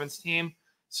track for the women's team.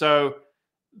 So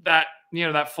that,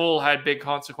 that fall had big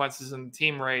consequences in the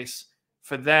team race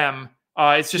for them.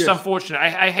 It's just unfortunate.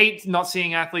 I hate not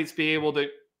seeing athletes be able to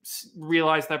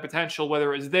realize their potential,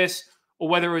 whether it was this or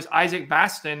whether it was Isaac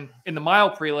Baston in the mile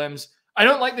prelims. I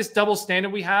don't like this double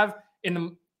standard we have in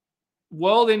the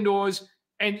world indoors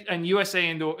and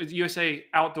USA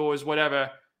outdoors, whatever.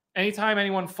 Anytime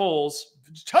anyone falls,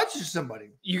 touches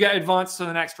somebody, you get advanced to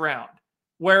the next round.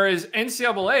 Whereas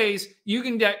NCAAs, you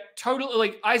can get totally,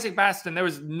 like Isaac Baston, there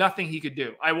was nothing he could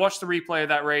do. I watched the replay of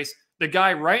that race. The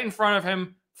guy right in front of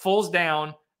him falls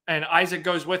down, and Isaac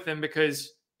goes with him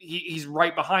because he's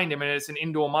right behind him, and it's an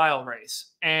indoor mile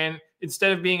race. And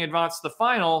instead of being advanced to the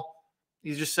final,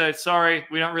 he just said, sorry,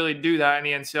 we don't really do that in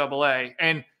the NCAA.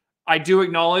 And I do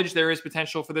acknowledge there is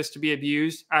potential for this to be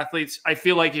abused. Athletes, I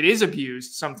feel like it is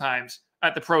abused sometimes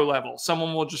at the pro level.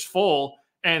 Someone will just fall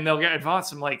and they'll get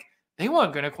advanced. I'm like, they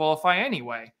weren't going to qualify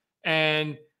anyway.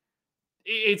 And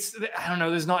I don't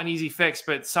know, there's not an easy fix,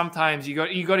 but sometimes you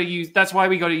got to use, that's why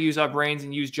we got to use our brains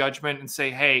and use judgment and say,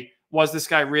 hey, was this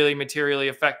guy really materially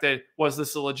affected? Was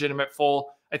this a legitimate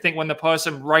fall? I think when the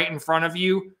person right in front of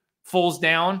you falls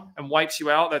down and wipes you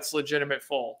out, that's legitimate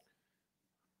fall.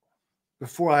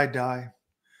 Before I die,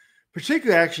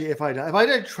 particularly actually if I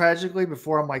die tragically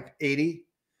before I'm like 80,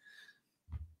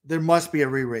 there must be a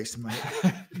re-race.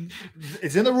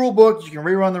 It's in the rule book. You can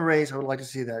rerun the race. I would like to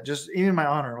see that. Just even in my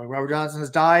honor. Like Robert Johnson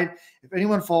has died. If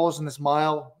anyone falls in this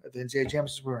mile at the NCAA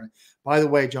Championships, we're running. By the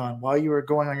way, John, while you were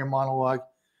going on your monologue,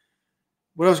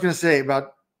 what I was going to say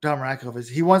about Tom Ratcliffe is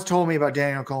he once told me about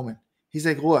Daniel Coleman. He's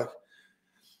like, look,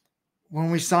 when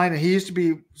we signed it, he used to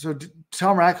be – so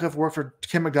Tom Ratcliffe worked for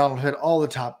Ken McDonald, who had all the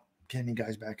top Kenny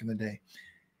guys back in the day.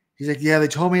 He's like, yeah, they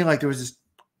told me like there was this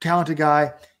talented guy,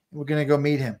 and we're going to go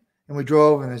meet him. And we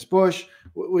drove in this bush.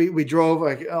 We drove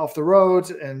like off the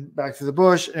roads and back to the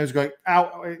bush, and it was going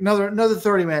out another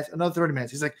 30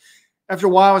 minutes. He's like, after a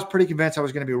while, I was pretty convinced I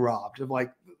was going to be robbed. Of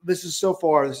like, this is so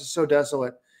far, this is so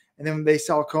desolate. And then they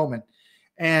saw Coleman,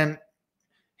 and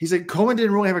He's like, Coleman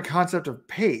didn't really have a concept of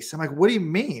pace. I'm like, what do you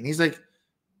mean? He's like,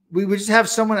 we would just have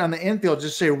someone on the infield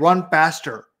just say, run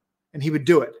faster, and he would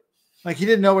do it. Like, he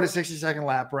didn't know what a 60-second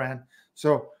lap ran.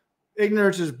 So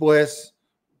ignorance is bliss.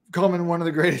 Coleman, one of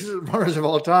the greatest runners of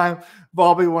all time.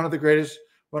 Valby, one of the greatest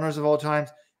runners of all time.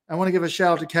 I want to give a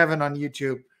shout out to Kevin on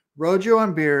YouTube. Rojo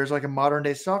on beer is like a modern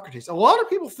day Socrates. A lot of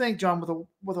people think, John,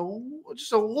 with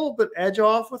just a little bit edge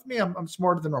off with me, I'm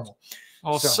smarter than normal.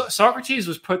 Well, Socrates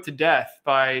was put to death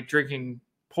by drinking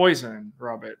poison,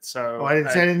 Robert. So I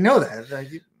didn't know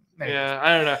that. Yeah,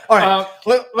 I don't know. All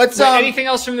right, let's. Anything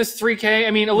else from this 3K?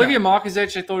 I mean, Olivia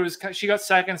Markovic, I thought she got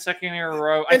second year in a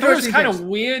row. I thought it was kind of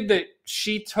weird that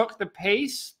she took the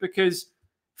pace because,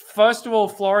 first of all,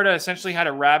 Florida essentially had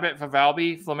a rabbit for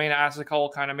Valby. Flamena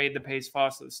Asicol kind of made the pace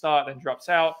fast at the start, then drops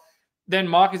out. Then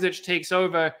Markovic takes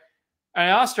over. And I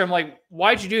asked her, I'm like,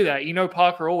 why'd you do that? You know,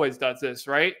 Parker always does this,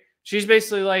 right? She's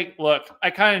basically like, look,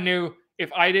 I kind of knew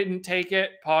if I didn't take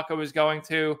it, Parker was going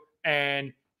to.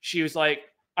 And she was like,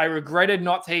 I regretted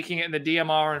not taking it in the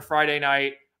DMR on Friday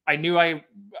night. I knew I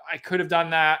could have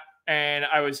done that, and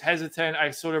I was hesitant.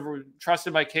 I sort of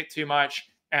trusted my kick too much,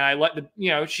 and I let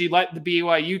she let the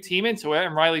BYU team into it,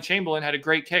 and Riley Chamberlain had a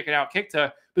great kick and outkicked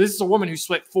her. But this is a woman who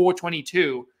split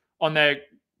 422 on their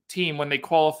team when they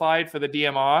qualified for the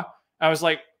DMR. I was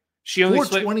like, she only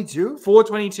 422?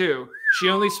 422. She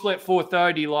only split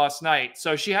 430 last night.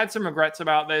 So she had some regrets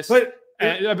about this. But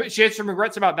she had some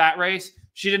regrets about that race.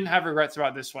 She didn't have regrets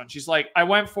about this one. She's like, I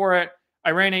went for it.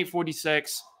 I ran 8:46.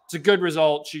 It's a good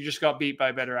result. She just got beat by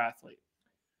a better athlete.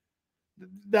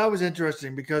 That was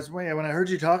interesting because when I heard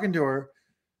you talking to her,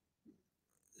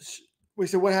 we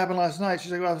said, what happened last night?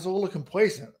 She's like, well, I was a little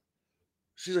complacent.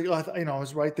 She's like, oh, I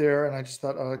was right there, and I just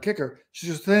thought, kick her. She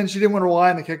didn't want to rely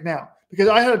on the kick now. Because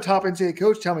I had a top NCAA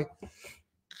coach tell me,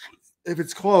 if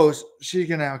it's close, she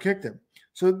can now kick them.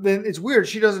 So then it's weird.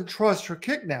 She doesn't trust her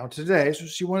kick now today, so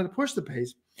she wanted to push the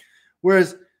pace.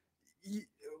 Whereas,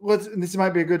 this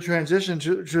might be a good transition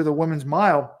to the women's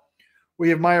mile. We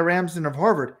have Maya Ramsden of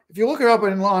Harvard. If you look her up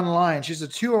online, she's a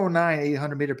 209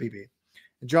 800-meter PB.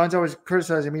 And John's always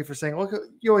criticizing me for saying, look,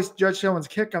 you always judge someone's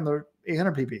kick on the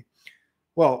 800 PB.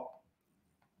 Well,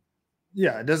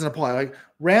 yeah, it doesn't apply. Like,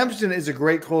 Ramsden is a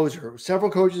great closer. Several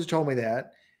coaches told me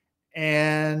that.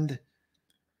 And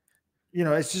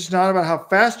it's just not about how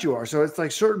fast you are. So it's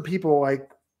like certain people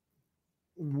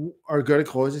are good at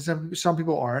closing. Some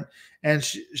people aren't. And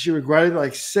she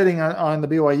regretted sitting on the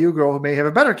BYU girl who may have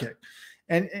a better kick.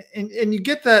 And you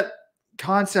get that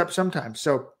concept sometimes.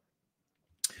 So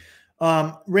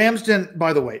Ramsden,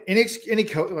 by the way, any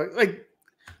coach,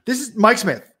 this is Mike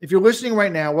Smith. If you're listening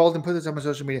right now, Weldon, put this up on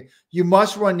social media. You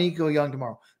must run Nico Young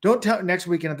tomorrow. Don't tell next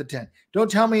weekend at the 10. Don't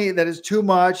tell me that it's too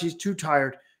much. He's too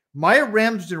tired. Maya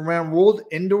Ramsden ran World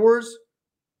Indoors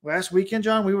last weekend,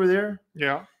 John. We were there.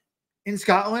 Yeah. In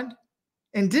Scotland.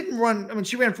 And didn't run. I mean,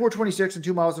 she ran 4:26 and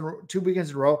 2 miles in 2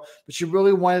 weekends in a row, but she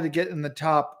really wanted to get in the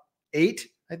top 8,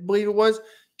 I believe it was,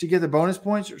 to get the bonus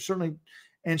points, or certainly.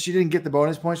 And she didn't get the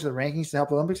bonus points for the rankings to help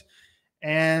the Olympics.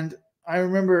 And I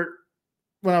remember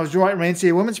when I was doing my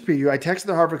NCAA women's preview, I texted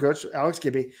the Harvard coach, Alex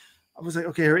Gibby. I was like,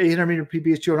 okay, her 800-meter PB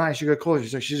is 209. She got closer.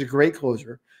 She's like, she's a great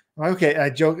closer. I'm like, okay.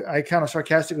 And I kind of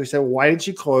sarcastically said, well, why did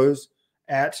she close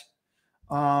at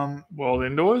World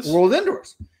Indoors? World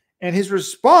Indoors. And his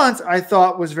response, I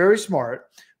thought, was very smart.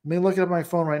 Let me look it up on my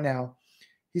phone right now.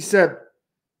 He said,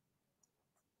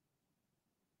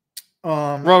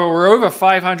 Robert, we're over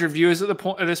 500 viewers at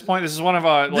this point. This is one of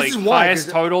our highest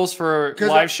totals for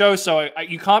live shows. So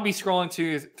you can't be scrolling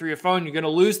through your phone. You're going to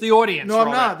lose the audience. No,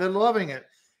 I'm not. They're loving it.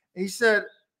 He said,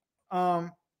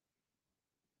 I'm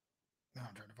trying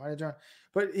to find it, John.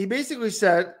 But he basically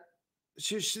said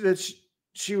that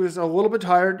she was a little bit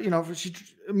tired. She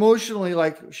emotionally,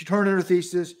 she turned in her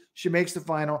thesis. She makes the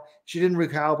final. She didn't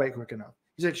recalibrate quick enough.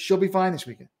 He said she'll be fine this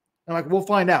weekend. I'm like, we'll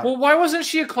find out. Well, why wasn't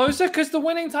she a closer? Because the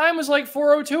winning time was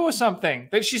 4:02 or something.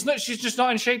 That she's just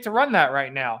not in shape to run that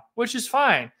right now, which is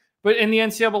fine. But in the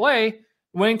NCAA,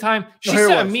 winning time, she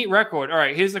set a meet record. All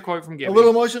right, here's the quote from Gibby. A little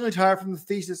emotionally tired from the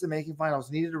thesis and making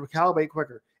finals. Needed to recalibrate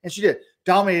quicker. And she did.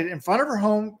 Dominated in front of her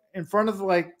home, in front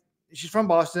of she's from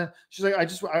Boston. She's like,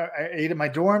 I ate at my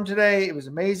dorm today. It was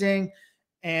amazing.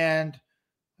 And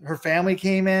her family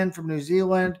came in from New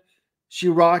Zealand. She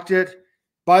rocked it.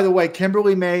 By the way,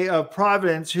 Kimberly May of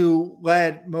Providence, who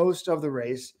led most of the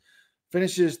race,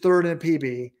 finishes third in a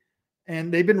PB.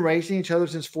 And they've been racing each other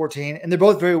since 14. And they're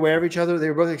both very aware of each other. They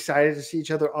were both excited to see each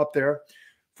other up there.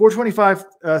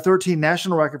 4:25.13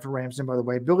 national record for Ramsden, by the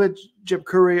way. Billie Jean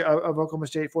Curry of Oklahoma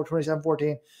State,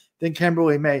 4:27.14. Then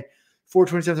Kimberly May,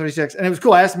 4:27.36. And it was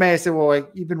cool. I asked May, I said, well,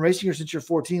 you've been racing here since you're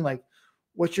 14.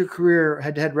 what's your career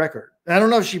head-to-head record? And I don't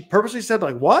know if she purposely said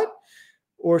like, what?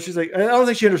 Or she's like, I don't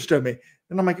think she understood me.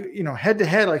 And I'm like,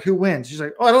 head-to-head, like who wins? She's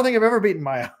like, oh, I don't think I've ever beaten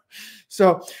Maya.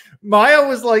 So Maya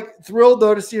was like thrilled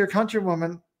though to see her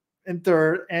countrywoman in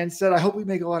third and said, I hope we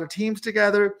make a lot of teams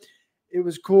together. It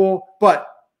was cool. But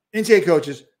NCAA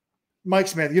coaches, Mike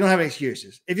Smith, you don't have any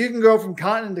excuses. If you can go from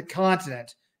continent to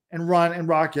continent and run and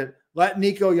rock it, let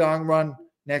Nico Young run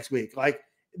next week. Like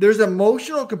there's an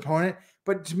emotional component,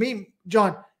 but to me,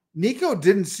 John, Nico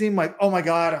didn't seem like, oh my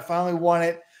God, I finally won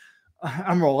it.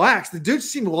 I'm relaxed. The dude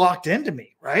seemed locked into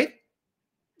me, right?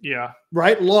 Yeah.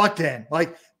 Right? Locked in.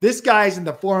 Like this guy's in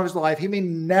the form of his life. He may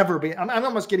never be. I'm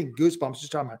almost getting goosebumps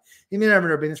just talking about it. He may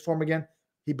never be in this form again.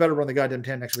 He better run the goddamn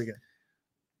 10 next weekend.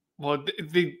 Well,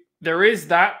 there is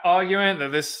that argument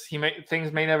that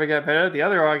things may never get better. The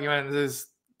other argument is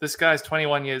this guy's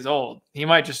 21 years old. He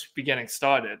might just be getting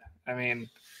started. I mean,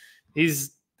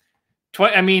 he's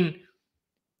 20. I mean,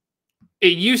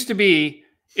 it used to be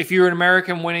if you're an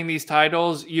American winning these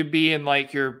titles, you'd be in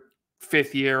like your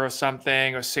 5th year or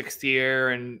something, or 6th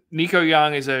year. And Nico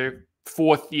Young is a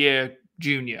 4th year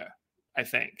junior, I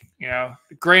think.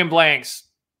 Graham Blank's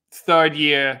 3rd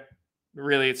year.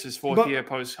 Really, it's his 4th year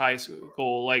post high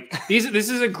school. Like this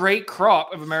is a great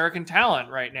crop of American talent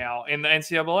right now in the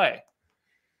NCAA.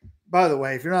 By the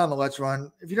way, if you're not on the Let's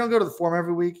Run, if you don't go to the forum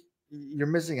every week, you're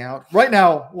missing out. Right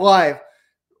now, live,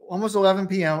 almost 11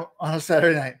 p.m. on a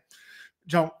Saturday night.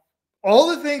 John, all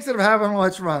the things that have happened on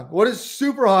Let's Run. What is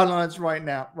super hot on us right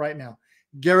now?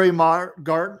 Gary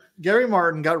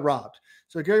Martin got robbed.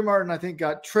 So Gary Martin, I think,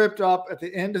 got tripped up at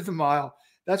the end of the mile.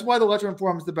 That's why the Let's Run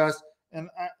forum is the best. And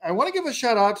I want to give a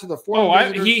shout out to the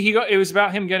forum. It was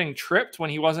about him getting tripped when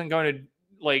he wasn't going to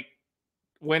like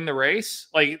win the race.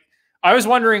 Like I was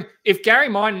wondering if Gary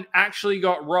Martin actually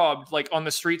got robbed like on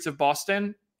the streets of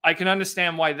Boston. I can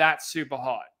understand why that's super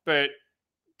hot. But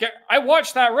I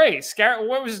watched that race.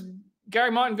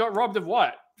 Gary Martin got robbed of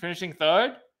what? Finishing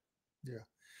 3rd? Yeah.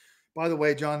 By the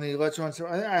way, John, the Let's Run.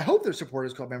 I hope they're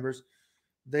Supporters Club members.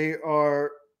 They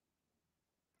are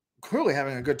clearly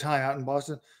having a good time out in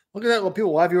Boston. Look at that, little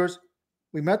people, live viewers.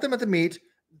 We met them at the meet.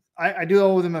 I do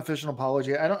owe them an official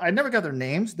apology. I never got their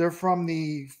names. They're from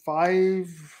the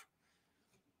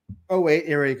 508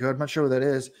 area code. I'm not sure what that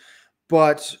is.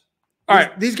 But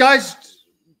these guys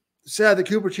said that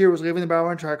Cooper Cheer was leaving the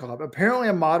Bower and Track Club. Apparently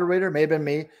a moderator, may have been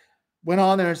me, went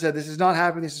on there and said, this is not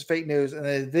happening. This is fake news. And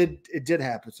it did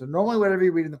happen. So normally whatever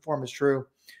you read in the forum is true.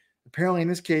 Apparently in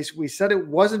this case, we said it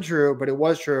wasn't true, but it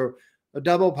was true. A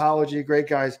double apology. Great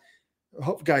guys.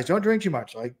 Guys, don't drink too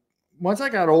much. Like once I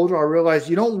got older, I realized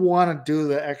you don't want to do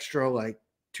the extra like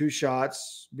 2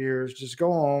 shots, beers. Just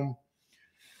go home.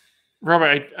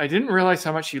 Robert, I didn't realize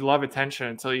how much you love attention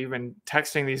until you've been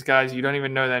texting these guys. You don't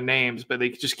even know their names, but they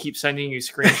just keep sending you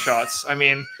screenshots. I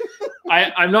mean,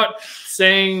 I'm not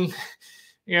saying,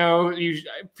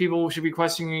 people should be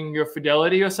questioning your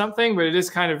fidelity or something, but it is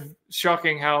kind of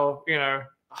shocking how,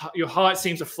 your heart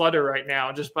seems to flutter right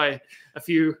now just by a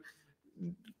few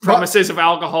promises of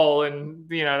alcohol and,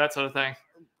 that sort of thing.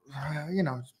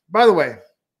 By the way,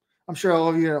 I'm sure all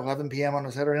of you at 11 p.m. on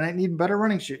a Saturday night need better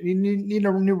running shoe. You need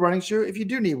a new running shoe. If you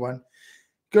do need one,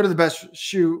 go to the best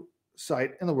shoe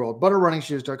site in the world,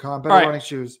 butterrunningshoes.com,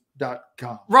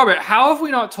 betterrunningshoes.com. Robert, how have we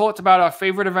not talked about our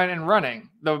favorite event in running,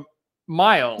 the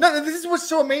mile? No, this is what's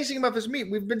so amazing about this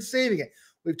meet. We've been saving it.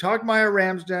 We've talked Maya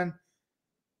Ramsden.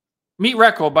 Meet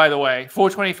record, by the way,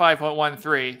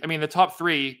 425.13. I mean, the top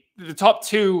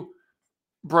 2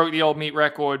 broke the old meet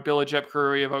record. Billijep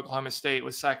Curry of Oklahoma State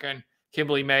was 2nd.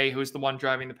 Kimberly May, who's the one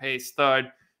driving the pace, 3rd.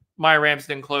 Maya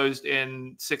Ramsden closed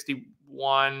in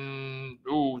 61.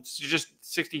 It's just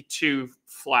 62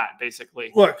 flat,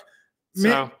 basically. Look,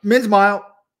 men's mile,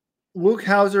 Luke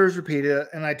Hauser has repeated it,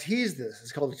 and I teased this.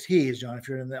 It's called a tease, John, if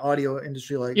you're in the audio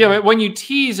industry like yeah, but when you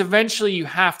tease, eventually you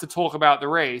have to talk about the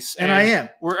race. And I am.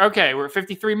 We're at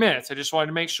 53 minutes. I just wanted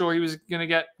to make sure he was going to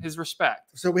get his respect.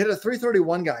 So we had a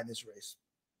 3:31 guy in this race.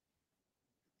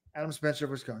 Adam Spencer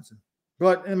of Wisconsin.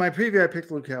 But in my preview, I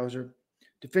picked Luke Hauser,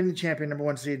 defending champion, number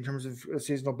 1 seed in terms of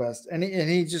seasonal best. And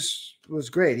he just was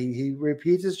great. He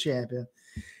repeats as champion.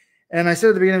 And I said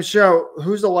at the beginning of the show,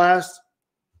 who's the last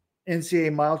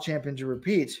NCAA mile champion to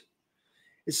repeat?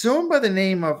 It's someone by the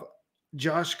name of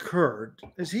Josh Kurd.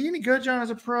 Is he any good, John, as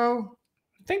a pro?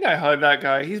 I think I heard that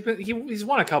guy. He's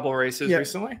won a couple races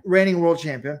recently. Reigning world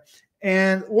champion.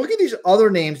 And look at these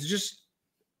other names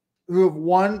who have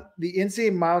won the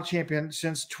NCAA mile champion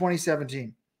since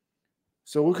 2017.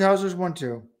 So Luke Hauser's won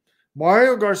 2.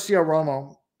 Mario Garcia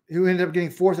Romo, who ended up getting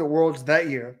 4th at Worlds that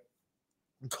year.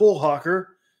 And Cole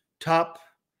Hawker, top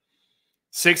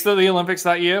 6th at the Olympics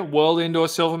that year, world indoor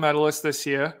silver medalist this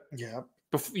year. Yeah.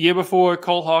 Year before,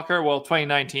 Cole Hawker,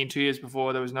 2019, 2 years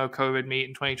before, there was no COVID meet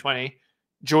in 2020.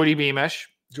 Jordy Beamish.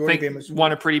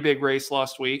 Won a pretty big race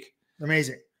last week.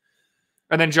 Amazing.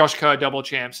 And then Josh Kerr, double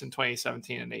champs in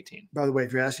 2017 and 18. By the way,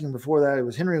 if you're asking before that, it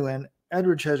was Henry Lynn,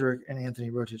 Edward Cheswick, and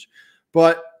Anthony Rotich.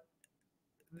 But,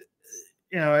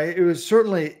 it was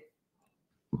certainly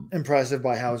impressive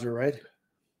by Hauser, right?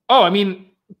 Oh, I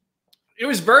mean, it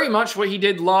was very much what he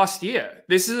did last year.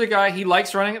 This is a guy, he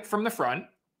likes running it from the front.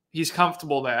 He's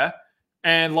comfortable there.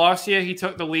 And last year, he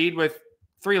took the lead with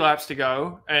 3 laps to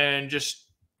go and just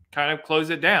kind of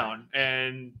closed it down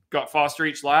and got faster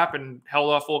each lap and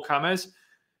held off all comers.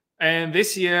 And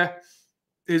this year,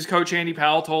 his coach, Andy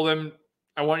Powell, told him,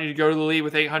 I want you to go to the lead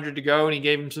with 800 to go. And he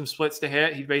gave him some splits to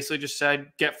hit. He basically just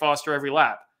said, get faster every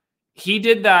lap. He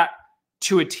did that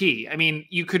to a T. I mean,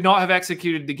 you could not have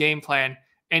executed the game plan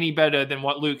any better than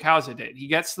what Luke Hauser did. He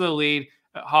gets to the lead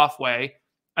at halfway,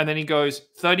 and then he goes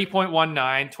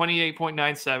 30.19,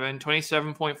 28.97,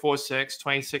 27.46,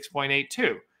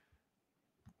 26.82.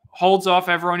 Holds off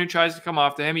everyone who tries to come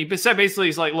after him. He said basically,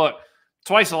 he's like, look,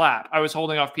 twice a lap, I was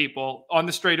holding off people. On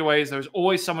the straightaways, there was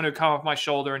always someone who would come off my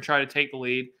shoulder and try to take the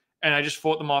lead, and I just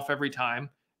fought them off every time.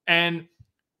 And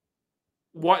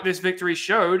what this victory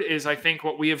showed is, I think,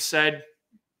 what we have said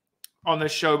on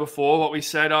this show before, what we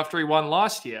said after he won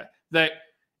last year, that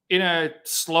in a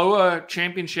slower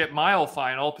championship mile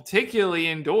final, particularly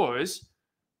indoors,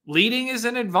 leading is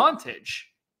an advantage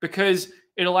because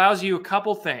it allows you a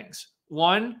couple things.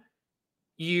 One,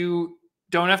 you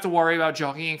don't have to worry about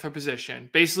jockeying for position.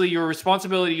 Basically, your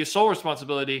sole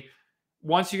responsibility,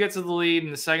 once you get to the lead in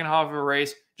the second half of a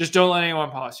race, just don't let anyone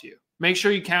pass you. Make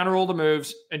sure you counter all the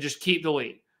moves and just keep the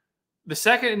lead. The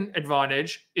second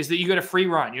advantage is that you get a free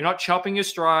run. You're not chopping your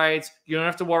strides. You don't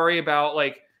have to worry about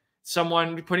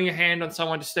someone putting a hand on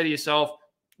someone to steady yourself.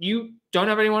 You don't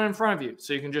have anyone in front of you,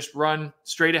 so you can just run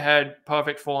straight ahead,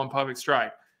 perfect form, perfect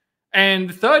stride. And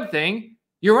the third thing,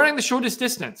 you're running the shortest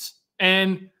distance.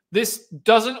 And this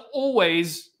doesn't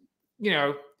always,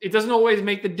 it doesn't always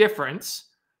make the difference,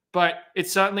 but it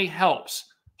certainly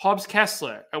helps. Hobbs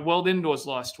Kessler at World Indoors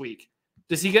last week.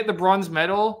 Does he get the bronze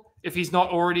medal if he's not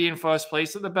already in first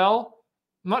place at the Bell?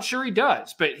 I'm not sure he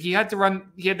does, but he had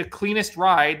the cleanest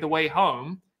ride the way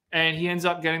home, and he ends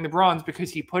up getting the bronze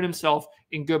because he put himself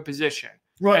in good position.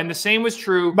 Right. And the same was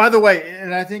true. By the way,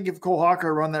 and I think if Cole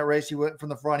Hawker run that race, he went from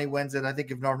the front, he wins it. I think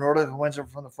if Norda wins it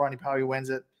from the front, he probably wins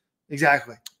it.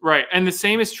 Exactly. Right. And the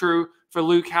same is true for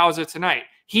Luke Hauser tonight.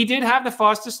 He did have the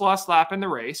fastest last lap in the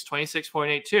race,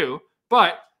 26.82,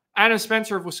 but Adam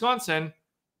Spencer of Wisconsin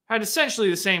had essentially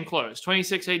the same close,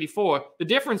 26.84. The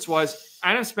difference was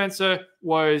Adam Spencer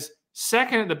was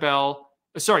third at the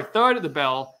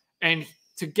Bell, and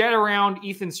to get around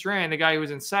Ethan Strand, the guy who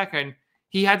was in second,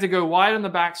 he had to go wide on the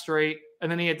back straight,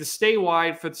 and then he had to stay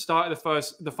wide for the start of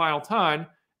the final turn,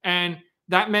 and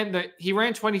that meant that he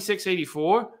ran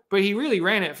 26.84, but he really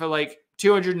ran it for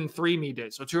 203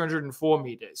 meters or 204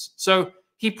 meters. So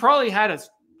he probably had a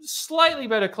slightly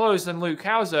better close than Luke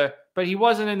Hauser, but he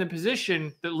wasn't in the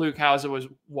position that Luke Hauser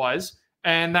was,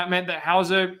 and that meant that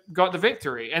Hauser got the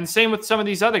victory. And same with some of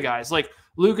these other guys, like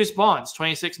Lucas Bonds,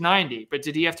 26.90, but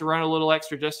did he have to run a little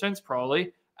extra distance?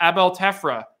 Probably. Abel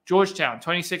Tefra, Georgetown,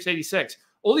 26.86.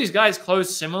 All these guys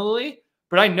closed similarly,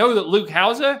 but I know that Luke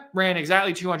Hauser ran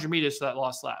exactly 200 meters to that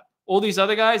last lap. All these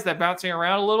other guys, they're bouncing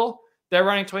around a little. They're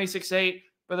running 26.8,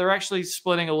 but they're actually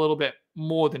splitting a little bit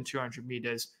more than 200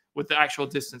 meters with the actual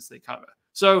distance they cover.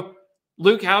 So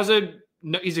Luke Hauser,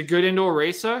 he's a good indoor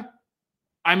racer.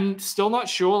 I'm still not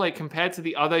sure, compared to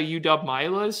the other UW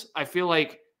milers, I feel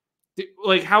like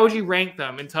how would you rank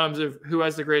them in terms of who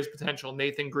has the greatest potential?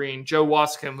 Nathan Green, Joe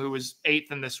Wascombe, who was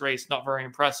 8th in this race, not very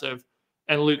impressive,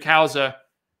 and Luke Hauser.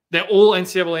 They're all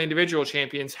NCAA individual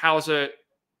champions. Hauser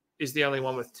is the only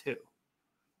one with 2.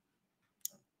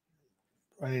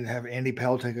 I need to have Andy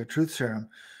Powell take a truth serum.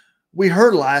 We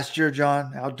heard last year,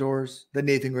 John, outdoors, that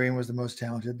Nathan Green was the most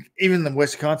talented. Even in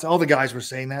Wisconsin, all the guys were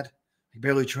saying that. He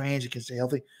barely trains, he can stay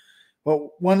healthy.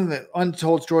 But one of the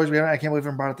untold stories I can't believe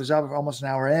I brought this up almost an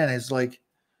hour in, is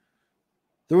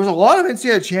there was a lot of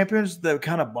NCAA champions that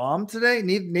kind of bombed today.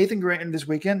 Nathan Green this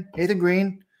weekend. Nathan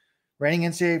Green, reigning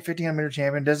NCAA 1500 meter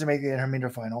champion, doesn't make the 800 meter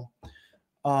final.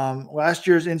 Last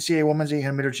year's NCAA women's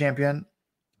 800 meter champion,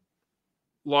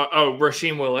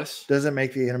 Rasheem Willis, doesn't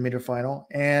make the 800 meter final.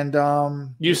 And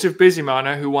Yusuf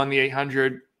Bizimana, who won the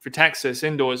 800 for Texas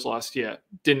indoors last year,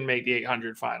 didn't make the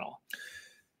 800 final.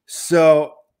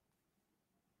 So,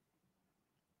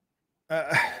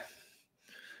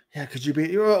 Yeah, could you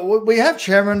be? We have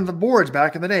chairman of the boards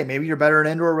back in the day. Maybe you're better an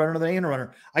indoor runner than an indoor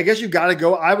runner. I guess you got to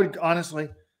go. I would honestly.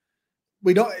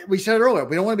 We said it earlier.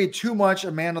 We don't want to be too much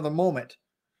a man of the moment,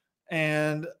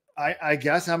 and I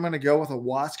guess I'm going to go with a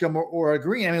Wascom or a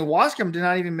Green. I mean, Wascom did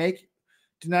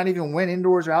not even win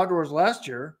indoors or outdoors last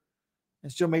year,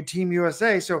 and still made Team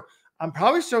USA. So I'm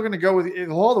probably still going to go with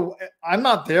I'm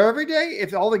not there every day.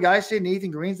 If all the guys say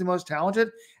Nathan Green's the most talented,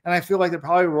 and I feel like they're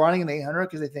probably running in the 800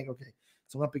 because they think, okay,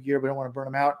 it's Olympic year, we don't want to burn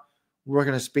them out. We're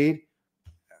working at speed.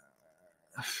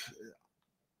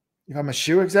 If I'm a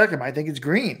shoe exec, I think it's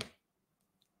Green.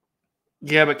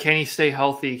 Yeah, but can he stay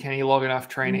healthy? Can he log enough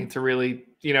training to really,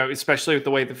 especially with the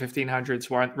way the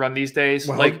 1500s run these days?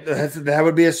 Well, that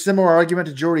would be a similar argument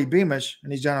to Jordy Beamish,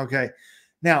 and he's done okay.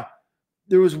 Now,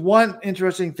 there was one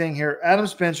interesting thing here. Adam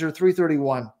Spencer,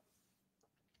 331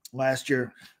 last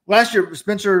year. Last year,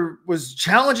 Spencer was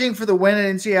challenging for the win at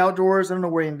NCAA Outdoors. I don't know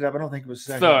where he ended up. I don't think it was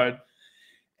second. Third.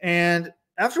 And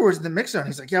afterwards in the mix zone,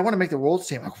 he's like, yeah, I want to make the world's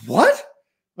team. I'm like, what?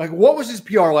 Like, what was his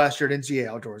PR last year at NCAA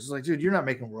Outdoors? It's like, dude, you're not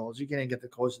making worlds. You can't even get the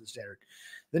close to the standard.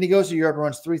 Then he goes to Europe and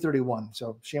runs 331.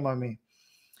 So shame on me.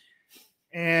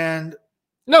 And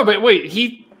no, but wait,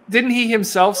 didn't he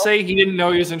himself say he didn't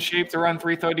know he was in shape to run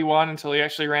 331 until he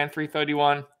actually ran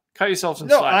 331? Cut yourself some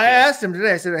slack. I asked him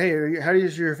today. I said, hey, how do you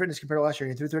use your fitness compared to last year? Are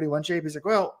you in 331 shape? He's like,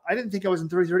 well, I didn't think I was in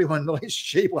 331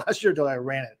 shape last year until I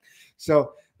ran it.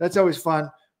 So that's always fun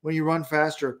when you run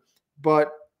faster.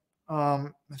 But I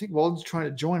think Walden's trying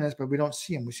to join us, but we don't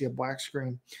see him. We see a black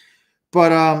screen.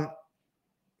 But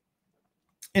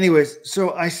anyways,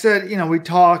 so I said, we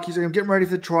talk. He's like, I'm getting ready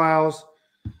for the trials.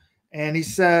 And he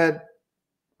said,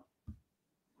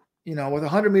 with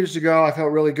 100 meters to go, I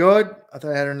felt really good. I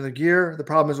thought I had another gear. The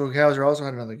problem is Luke Hauser also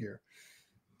had another gear.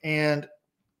 And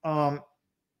I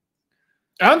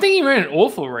don't think he ran an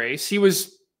awful race. He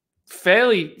was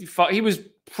he was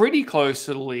pretty close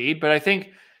to the lead, but I think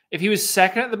if he was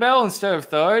second at the bell instead of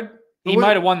third, he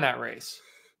might have won that race.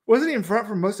 Wasn't he in front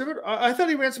for most of it? I thought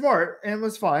he ran smart and it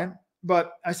was fine.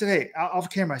 But I said, hey, off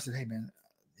camera, I said, hey, man,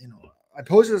 I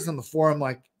posted this on the forum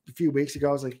like a few weeks ago.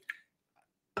 I was like,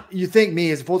 you think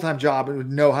me as a full-time job would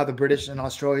know how the British and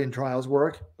Australian trials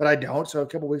work, but I don't. So a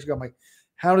couple of weeks ago, I'm like,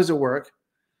 how does it work?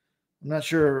 I'm not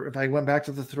sure if I went back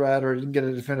to the thread or didn't get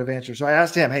a definitive answer. So I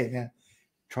asked him, hey, man,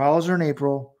 trials are in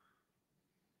April.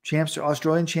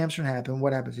 Australian champs are happen.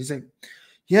 What happens? He's like,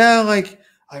 yeah,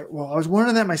 I was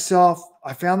wondering that myself.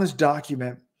 I found this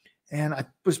document and I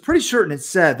was pretty certain it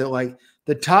said that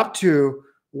the top two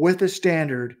with the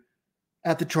standard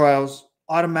at the trials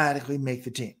automatically make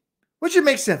the team, which would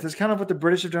make sense. That's kind of what the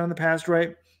British have done in the past,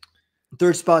 right?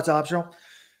 Third spot's optional.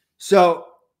 So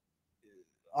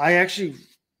I actually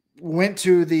went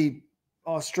to the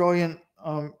Australian,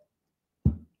 I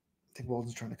think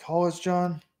Walden's trying to call us,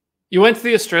 John. You went to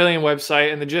the Australian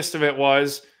website, and the gist of it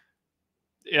was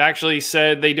it actually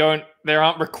said they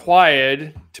aren't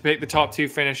required to pick the top two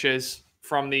finishes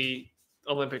from the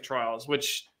Olympic trials,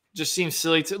 which just seems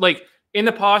silly to in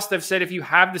the past, they've said if you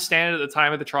have the standard at the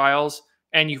time of the trials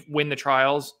and you win the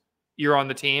trials, you're on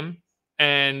the team.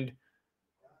 And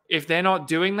if they're not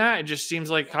doing that, it just seems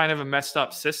like kind of a messed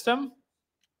up system.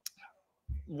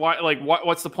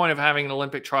 What's the point of having an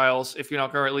Olympic trials if you're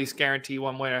not going to at least guarantee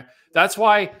one winner? That's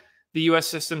why the U.S.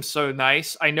 system's so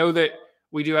nice. I know that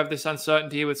we do have this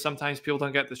uncertainty with sometimes people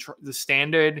don't get the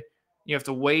standard. You have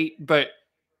to wait. But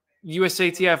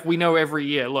USATF, we know every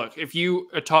year, look, if you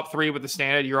are top three with the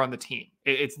standard, you're on the team.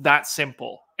 It's that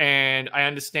simple. And I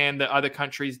understand that other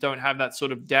countries don't have that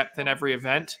sort of depth in every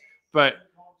event. But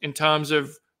in terms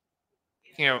of,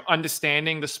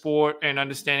 understanding the sport and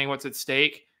understanding what's at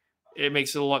stake, it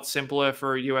makes it a lot simpler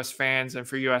for U.S. fans and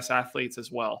for U.S. athletes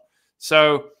as well.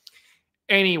 So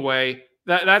anyway,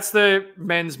 that's the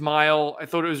men's mile. I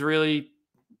thought it was really,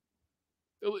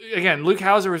 again, Luke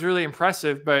Hauser was really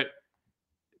impressive, but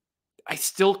I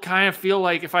still kind of feel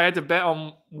like if I had to bet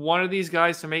on one of these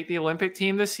guys to make the Olympic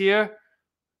team this year,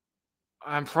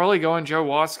 I'm probably going Joe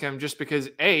Wascom just because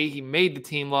A, he made the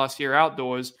team last year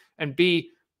outdoors, and B,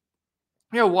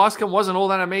 Wascom wasn't all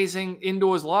that amazing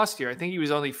indoors last year. I think he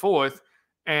was only fourth,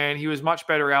 and he was much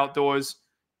better outdoors.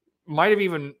 Might have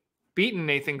even beaten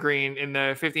Nathan Green in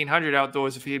the 1500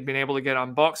 outdoors if he had been able to get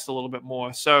unboxed a little bit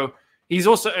more. So he's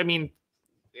also, I'm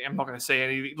not going to say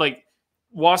anything.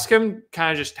 Wascom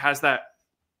kind of just has that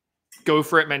go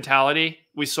for it mentality.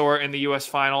 We saw it in the U.S.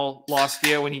 final last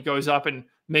year when he goes up and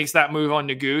makes that move on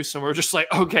Nagoose, and we're just like,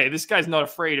 okay, this guy's not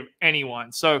afraid of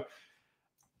anyone. So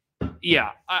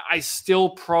yeah, I still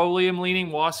probably am leaning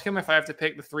Wascom if I have to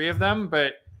pick the three of them,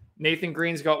 but Nathan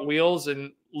Green's got wheels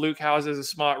and Luke Hauser is a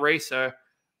smart racer.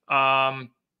 So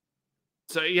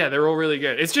So yeah, they're all really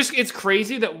good. It's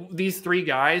crazy that these three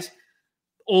guys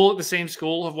all at the same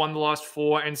school have won the last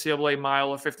 4 NCAA mile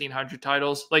or 1500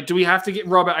 titles. Like, do we have to get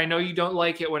Robert? I know you don't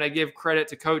like it when I give credit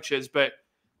to coaches, but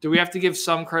do we have to give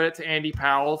some credit to Andy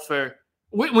Powell for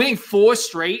winning 4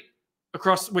 straight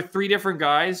across with 3 different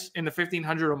guys in the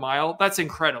 1500 a mile? That's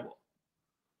incredible.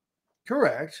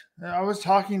 Correct. I was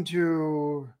talking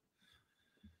to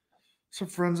some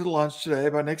friends at lunch today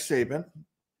about Nick Saban.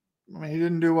 I mean, he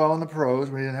didn't do well in the pros.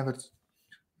 We didn't have a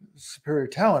superior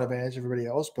talent advantage to everybody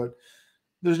else, but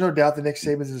there's no doubt that Nick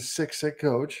Saban is a sick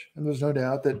coach, and there's no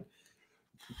doubt that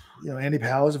Andy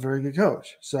Powell is a very good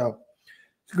coach. So,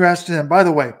 congrats to him. By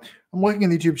the way, I'm looking in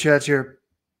the YouTube chats here.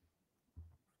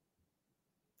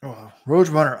 Oh, Road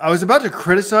Runner. I was about to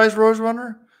criticize Road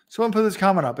Runner. Someone put this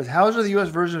comment up. Is Hauser the U.S.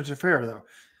 version of Tefera, though?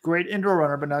 Great indoor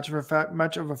runner, but not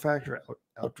much of a factor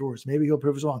outdoors. Maybe he'll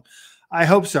prove us wrong. I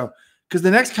hope so. Because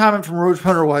the next comment from Road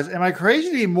Runner was, am I crazy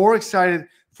to be more excited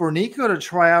for Nico to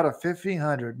try out a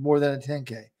 1500 more than a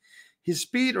 10K? His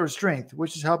speed or strength,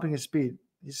 which is helping his speed?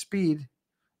 His speed.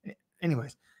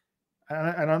 Anyways,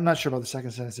 I'm not sure about the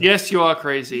second sentence. Yes, you are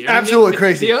crazy. Absolutely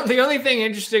crazy. The only thing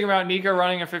interesting about Nico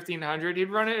running a 1500, he'd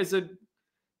run it as a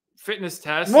fitness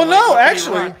test. Well, no,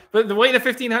 actually. But the way the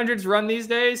 1500s run these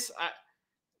days,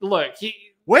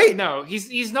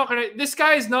 he's not going to – this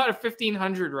guy is not a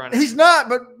 1500 runner. He's not,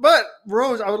 but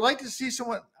Rose, I would like to see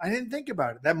someone – I didn't think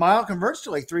about it. That mile converts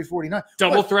to like 349.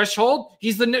 Double threshold?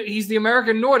 He's the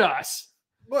American Nordas.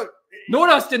 Look.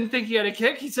 Nordas didn't think he had a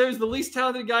kick. He said he was the least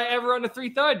talented guy ever on the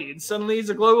 330, and suddenly he's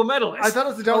a global medalist. I thought it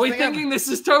was the dumbest thing. Are we thinking this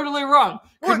is totally wrong?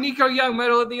 Could Nico Young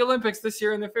medal at the Olympics this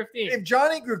year in the 15? If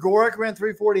Johnny Gregorek ran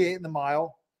 348 in the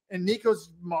mile, and Nico's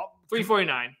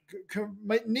 349.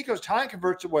 Nico's time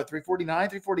converts to what, 349,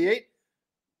 348?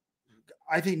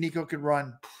 I think Nico could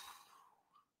run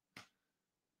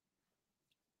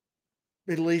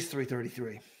at least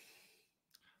 333.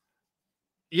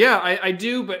 Yeah, I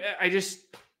do, but I just,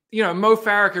 Mo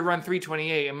Farah could run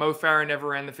 328, and Mo Farah never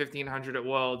ran the 1500 at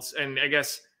Worlds. And I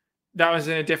guess that was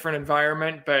in a different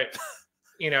environment, but,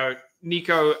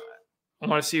 Nico, I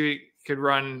want to see if he could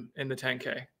run in the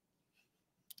 10K.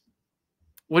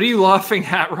 What are you laughing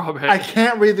at, Robert? I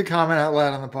can't read the comment out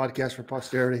loud on the podcast for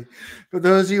posterity. But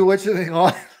those of you listening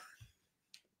on.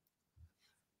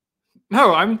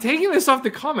 No, I'm taking this off the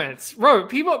comments. Bro,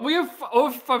 we have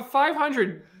over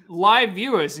 500 live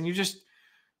viewers, and you're just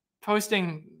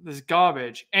posting this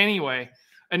garbage. Anyway,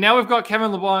 and now we've got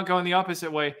Kevin LeBlanc going the opposite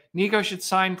way. Nico should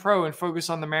sign pro and focus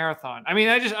on the marathon. I mean,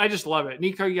 I just love it.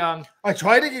 Nico Young. I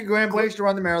tried to get Graham Blakes to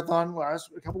run the marathon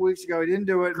a couple weeks ago. He didn't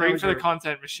do it. Great for the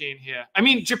content machine here. I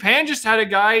mean, Japan just had a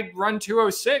guy run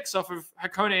 206 off of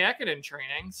Hakone Ekiden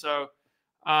training. So,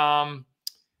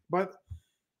 but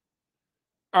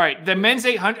all right, the men's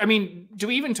 800. I mean, do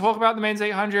we even talk about the men's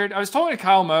 800? I was talking to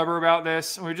Kyle Merber about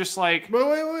this, and we're just like,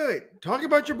 wait. Talk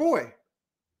about your boy.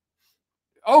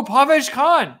 Oh, Pavesh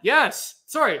Khan. Yes.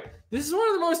 Sorry. This is one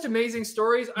of the most amazing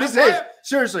stories.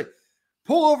 Seriously.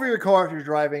 Pull over your car if you're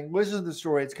driving. Listen to the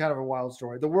story. It's kind of a wild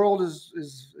story. The world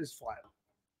is flat.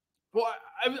 Well,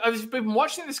 I've been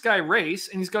watching this guy race,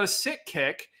 and he's got a sick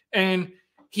kick, and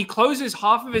he closes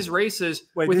half of his races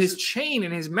with his chain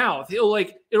in his mouth. He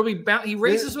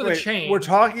races with a chain. We're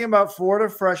talking about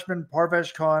Florida freshman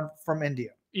Parvesh Khan from India.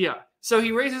 Yeah. So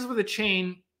he races with a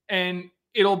chain, and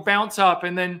it'll bounce up,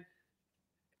 and then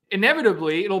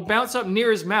inevitably it'll bounce up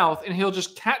near his mouth, and he'll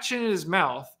just catch it in his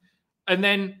mouth, and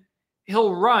then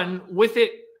he'll run with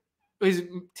it, his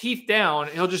teeth down.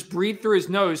 He'll just breathe through his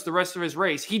nose the rest of his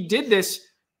race. He did this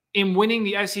in winning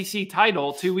the SEC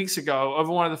title 2 weeks ago over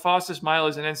one of the fastest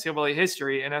milers in NCAA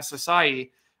history in SSIE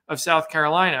of South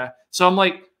Carolina. So I'm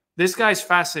like, this guy's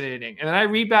fascinating. And then I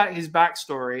read back his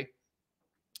backstory.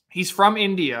 He's from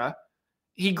India.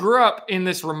 He grew up in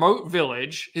this remote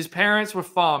village. His parents were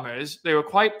farmers. They were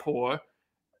quite poor,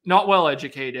 not well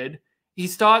educated. He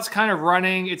starts kind of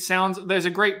running. There's a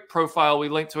great profile. We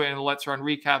linked to it in the Let's Run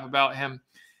recap about him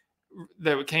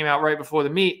that came out right before the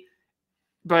meet.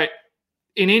 But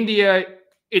in India,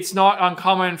 it's not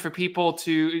uncommon for people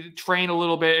to train a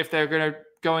little bit if they're going to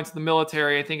go into the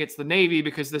military. I think it's the Navy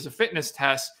because there's a fitness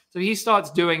test. So he starts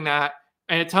doing that,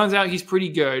 and it turns out he's pretty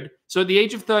good. So at the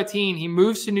age of 13, he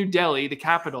moves to New Delhi, the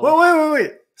capital.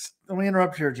 Wait. Let me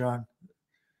interrupt here, John.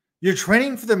 You're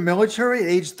training for the military at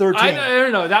age 13. I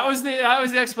don't know. That was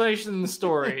the explanation in the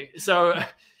story. So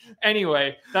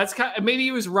anyway, that's maybe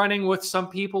he was running with some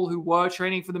people who were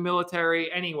training for the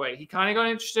military. Anyway, he kind of got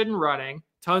interested in running.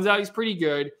 Turns out he's pretty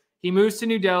good. He moves to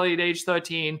New Delhi at age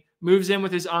 13, moves in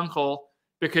with his uncle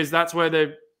because that's where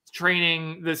the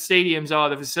training, the stadiums are,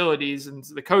 the facilities, and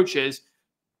the coaches.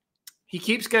 He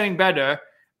keeps getting better.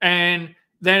 And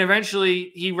then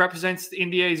eventually he represents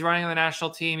India. He's running on the national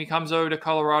team. He comes over to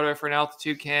Colorado for an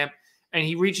altitude camp. And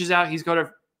he reaches out. He's got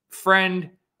a friend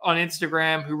on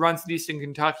Instagram who runs in Eastern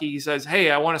Kentucky. He says,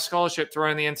 hey, I want a scholarship to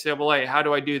run in the NCAA. How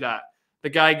do I do that? The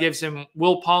guy gives him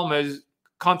Will Palmer's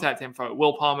contact info.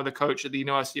 Will Palmer, the coach at the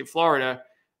University of Florida.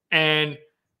 And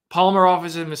Palmer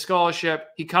offers him a scholarship.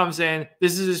 He comes in.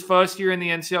 This is his first year in the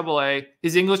NCAA.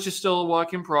 His English is still a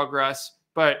work in progress,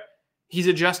 but he's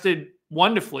adjusted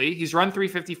wonderfully. He's run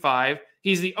 355.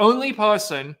 He's the only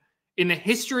person in the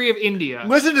history of India.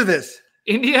 Listen to this.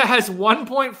 India has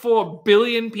 1.4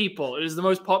 billion people. It is the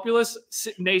most populous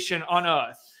nation on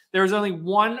earth. There is only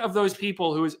one of those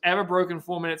people who has ever broken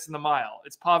 4 minutes in the mile.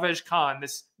 It's Parvez Khan,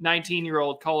 this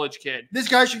 19-year-old college kid. This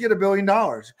guy should get $1 billion.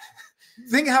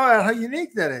 Think how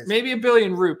unique that is. Maybe 1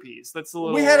 billion rupees. That's a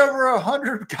little. We had over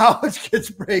 100 college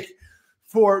kids break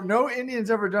for no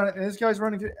Indians ever done it, and this guy's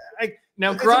running.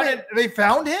 Now, granted, they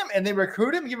found him and they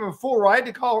recruit him, give him a full ride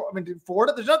to to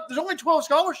Florida. There's only 12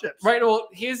 scholarships. Right. Well,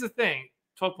 here's the thing: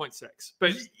 12.6.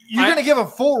 But you're going to give a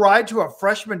full ride to a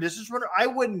freshman distance runner? I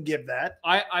wouldn't give that.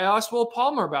 I asked Will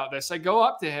Palmer about this. I go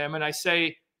up to him and I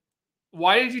say,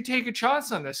 "Why did you take a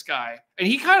chance on this guy?" And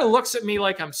he kind of looks at me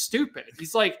like I'm stupid.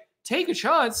 He's like, "Take a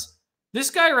chance. This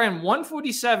guy ran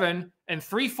 147 and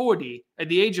 340 at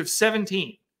the age of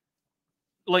 17.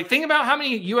 Like, think about how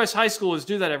many U.S. high schoolers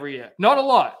do that every year. Not a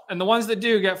lot. And the ones that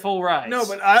do get full rides. No,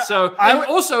 but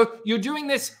also, you're doing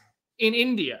this in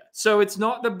India. So it's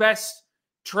not the best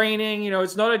training. You know,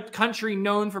 it's not a country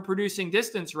known for producing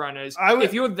distance runners.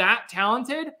 If you're that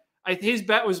talented, his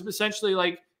bet was essentially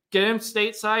like, get him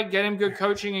stateside, get him good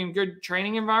coaching and good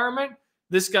training environment.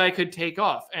 This guy could take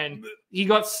off. And he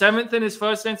got 7th in his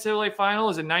first NCAA final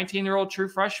as a 19-year-old true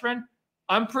freshman.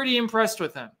 I'm pretty impressed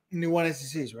with him. And he won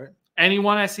SECs, right? And he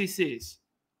won SECs.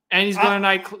 And he's got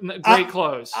a great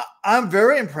close. I'm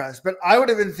very impressed, but I would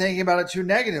have been thinking about it too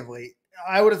negatively.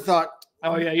 I would have thought,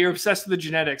 oh, yeah, you're obsessed with the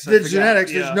genetics.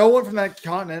 Genetics. Yeah. There's no one from that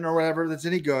continent or whatever that's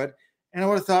any good. And I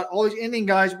would have thought all these Indian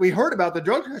guys, we heard about the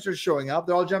drug testers showing up.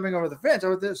 They're all jumping over the fence. I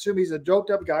would assume he's a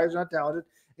doped up guy who's not talented.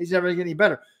 He's never going to get any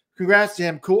better. Congrats to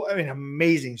him. Cool. I mean,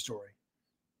 amazing story.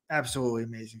 Absolutely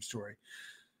amazing story.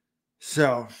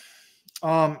 So,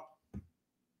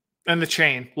 and the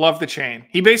chain. Love the chain.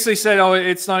 He basically said, oh,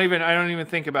 it's not even, I don't even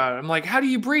think about it. I'm like, how do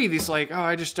you breathe? He's like, oh,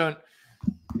 I just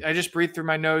breathe through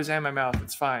my nose and my mouth.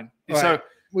 It's fine. Right. So,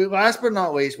 last but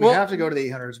not least, we have to go to the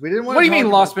 800s. We didn't want. What do you mean,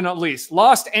 last but not least?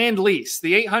 Lost and least.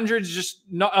 The 800s just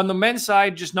not on the men's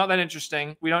side, just not that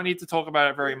interesting. We don't need to talk about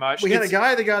it very much. We had a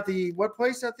guy that got the what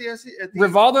place at the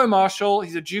Rivaldo Marshall.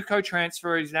 He's a JUCO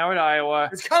transfer. He's now at Iowa.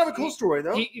 It's kind of a cool story,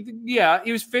 though.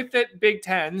 He was 5th at Big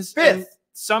Tens. 5th.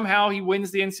 Somehow he wins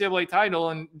the NCAA title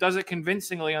and does it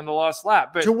convincingly on the last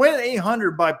lap. But to win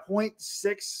 800 by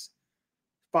 0.65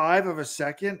 of a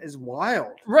second is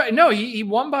wild. Right. No, he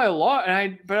won by a lot.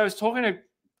 But I was talking to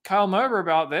Kyle Merber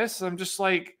about this. I'm just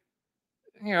like,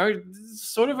 you know,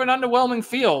 sort of an underwhelming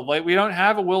field. Like, we don't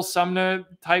have a Will Sumner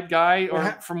type guy,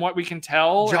 or from what we can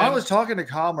tell. John was talking to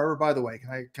Kyle Merber, by the way.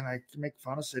 Can I make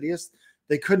fun of Sidious?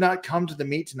 They could not come to the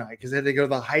meet tonight because they had to go to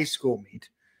the high school meet.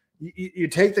 You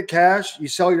take the cash, you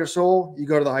sell your soul, you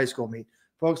go to the high school meet.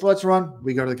 Folks, let's run.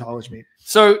 We go to the college meet.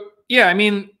 So, yeah, I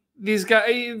mean, these guys,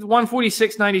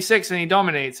 146.96, and he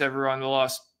dominates everyone the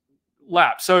last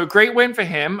lap. So, great win for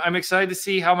him. I'm excited to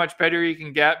see how much better he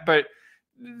can get. But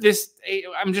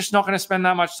I'm just not going to spend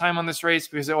that much time on this race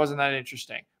because it wasn't that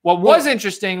interesting. What was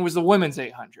interesting was the women's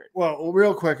 800. Well,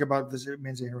 real quick about this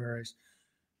men's 800 race.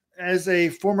 As a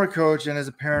former coach and as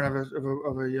a parent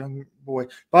of a young boy,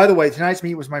 by the way, tonight's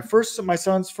meet was my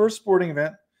son's first sporting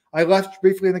event. I left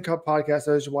briefly in the Cup podcast.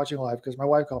 I was watching live because my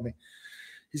wife called me.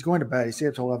 He's going to bed. He stayed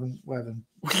up till 11.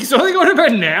 He's only going to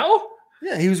bed now?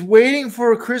 Yeah, he was waiting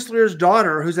for Chris Lear's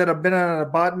daughter, who's been at a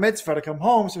bat mitzvah, to come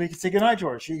home so he can say goodnight to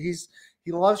her. He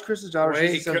loves Chris's daughter.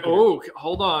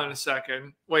 Hold on a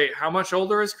second. Wait, how much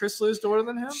older is Chris Lear's daughter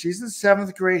than him? She's in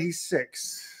 7th grade. He's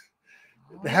 6.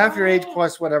 Half your age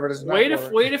plus whatever does not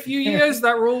work. Wait a few years.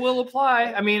 That rule will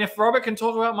apply. I mean, if Robert can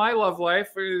talk about my love life,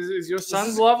 is your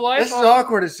son's love life? This is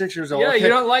awkward at 6 years old. Yeah, okay. You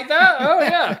don't like that? Oh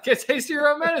yeah, get taste your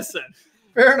own medicine.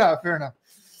 Fair enough.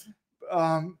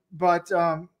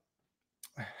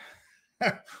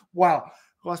 Wow,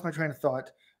 lost my train of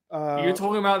thought. You're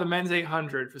talking about the men's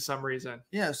 800 for some reason.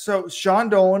 Yeah. So Sean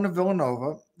Dolan of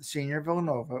Villanova, the senior of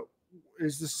Villanova,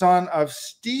 is the son of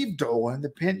Steve Dolan, the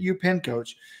UPenn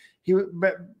coach. He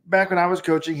back when I was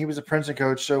coaching, he was a Princeton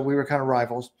coach, so we were kind of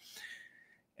rivals.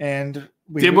 And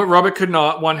we did what Robert could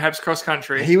not, won Heps cross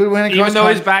country. He would win, even though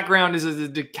his background is as a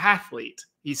decathlete.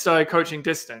 he started coaching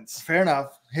distance. Fair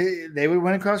enough. They would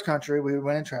win in cross country. We would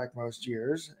win in track most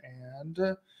years.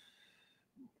 And,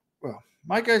 well,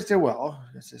 my guys did well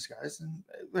against this guys. And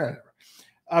whatever.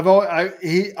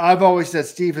 I've always said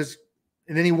Steve has,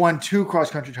 and then he won 2 cross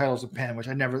country titles with Penn, which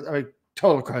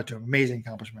total credit to him. Amazing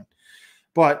accomplishment.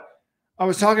 But I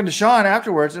was talking to Sean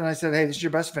afterwards, and I said, hey, this is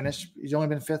your best finish. He's only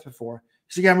been 5th before.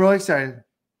 He said, yeah, I'm really excited.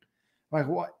 I'm like,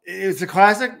 what? It's a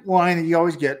classic line that you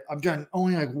always get. I've done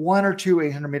only like 1 or 2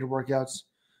 800-meter workouts.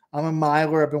 I'm a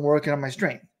miler. I've been working on my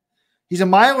strength. He's a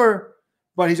miler,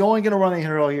 but he's only going to run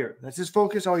 800 all year. That's his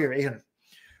focus all year, 800.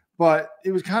 But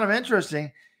it was kind of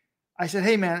interesting. I said,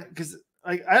 hey, man, because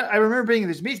I remember being at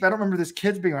these meets, but I don't remember this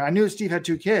kids being around. I knew Steve had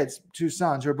 2 kids, 2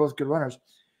 sons who are both good runners.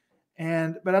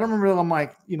 But I don't remember, I'm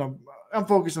like, I'm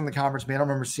focused on the conference meet. I don't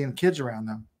remember seeing kids around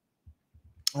them.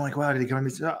 I'm like, wow, did he come to me?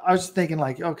 So I was thinking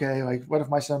like, okay, like what if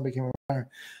my son became a runner?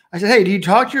 I said, hey, do you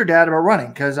talk to your dad about running?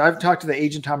 Because I've talked to the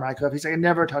agent, Tom Radcliffe. He's like, I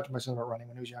never talked to my son about running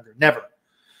when he was younger. Never.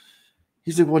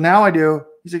 He's like, well, now I do.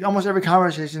 He's like, almost every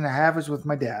conversation I have is with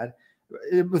my dad.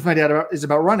 Is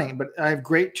about running, but I have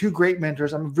 2 great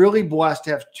mentors. I'm really blessed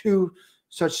to have 2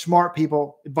 such smart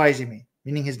people advising me,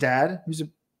 meaning his dad, who's a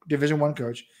Division I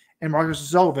coach, and Marcus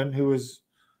Sullivan, who is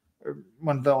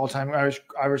one of the all-time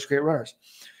Irish great runners.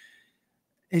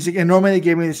 He's like, and normally they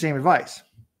gave me the same advice.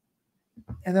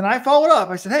 And then I followed up.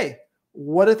 I said, hey,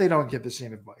 what if they don't give the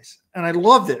same advice? And I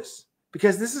love this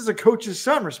because this is a coach's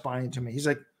son responding to me. He's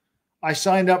like, I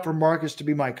signed up for Marcus to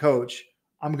be my coach.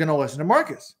 I'm going to listen to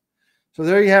Marcus. So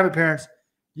there you have it, parents.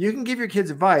 You can give your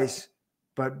kids advice,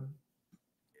 but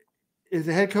if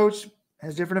the head coach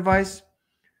has different advice,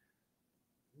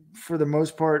 for the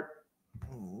most part,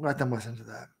 let them listen to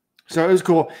that. So it was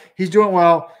cool. He's doing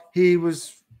well. He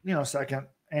was, second,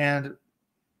 and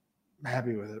I'm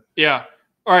happy with it. Yeah.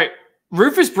 All right.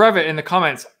 Rufus Brevet in the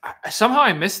comments. Somehow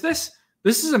I missed this.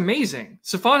 This is amazing.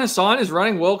 Safan Hassan is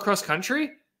running world cross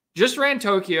country. Just ran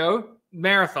Tokyo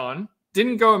marathon.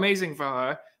 Didn't go amazing for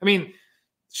her. I mean,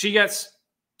 she gets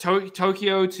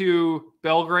Tokyo to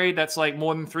Belgrade. That's like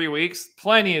more than 3 weeks.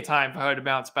 Plenty of time for her to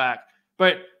bounce back.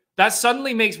 But that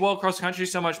suddenly makes world cross country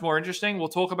so much more interesting. We'll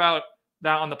talk about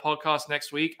that on the podcast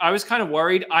next week. I was kind of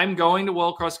worried. I'm going to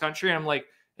world cross country, and I'm like,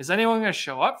 is anyone going to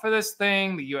show up for this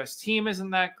thing? The U.S. team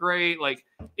isn't that great. Like,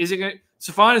 is it going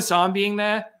to – Safan Hassan being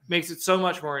there makes it so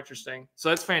much more interesting. So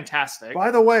that's fantastic.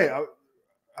 By the way,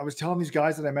 I was telling these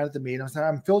guys that I met at the meet, I said,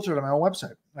 I'm filtered on my own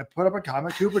website. I put up a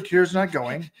comment, Cooper Tier's not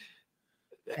going.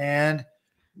 And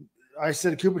I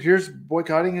said, Cooper Tier's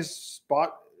boycotting his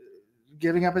spot,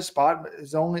 giving up his spot,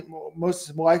 is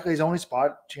most likely his only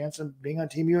spot chance of being on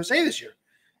Team USA this year.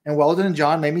 And Weldon and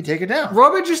John made me take it down.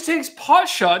 Robert just takes pot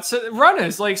shots at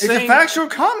runners. It's a factual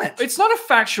comment. It's not a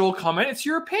factual comment. It's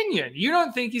your opinion. You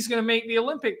don't think he's going to make the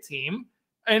Olympic team.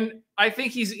 And I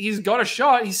think he's got a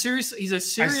shot. He's serious. He's a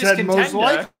serious contender. Most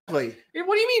likely.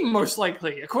 What do you mean most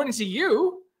likely? According to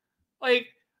you, I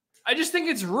just think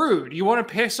it's rude. You want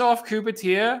to piss off Cooper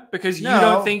Tier because you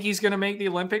don't think he's going to make the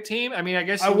Olympic team? I mean, I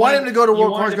guess I want him to go to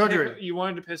World Cross Country. You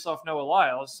wanted to piss off Noah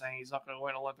Lyles saying he's not going to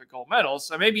win Olympic gold medals.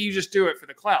 So maybe you just do it for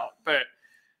the clout. But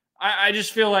I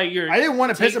just feel like I didn't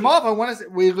want to piss him off. I want to.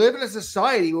 We live in a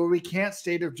society where we can't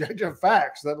state objective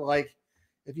facts that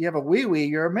if you have a wee-wee,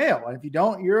 you're a male. And if you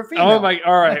don't, you're a female. Oh, my.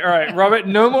 All right. Robert,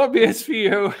 no more BS for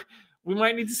you. We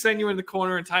might need to send you in the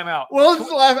corner and time out.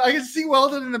 Weldon's laughing. I can see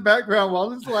Weldon in the background.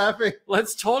 Weldon's laughing.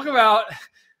 Let's talk about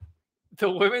the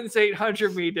women's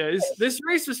 800 meters. This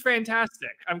race was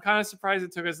fantastic. I'm kind of surprised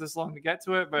it took us this long to get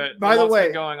to it, but by the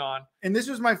way, going on. And this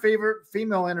was my favorite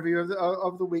female interview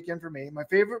of the weekend for me. My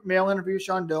favorite male interview,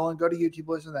 Sean Dillon. Go to YouTube,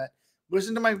 listen to that.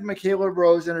 Listen to my Michaela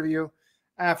Rose interview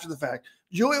after the fact.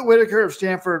 Juliet Whitaker of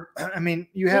Stanford. I mean,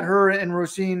 you had her and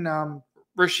Rosine.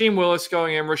 Rasheem Willis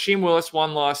going in. Rasheem Willis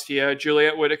won last year.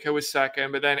 Juliet Whitaker was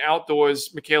second. But then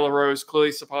outdoors, Michaela Rose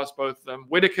clearly surpassed both of them.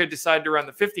 Whitaker decided to run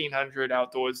the 1,500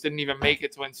 outdoors. Didn't even make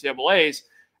it to NCAAs.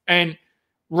 And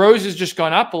Rose has just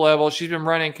gone up a level. She's been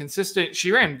running consistent.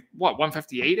 She ran,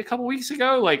 158 a couple weeks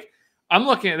ago? I'm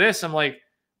looking at this. I'm like,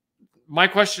 my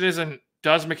question isn't,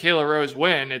 does Michaela Rose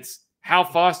win? It's, how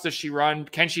fast does she run?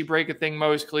 Can she break a thing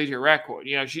Mo's collegiate record?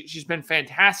 She's been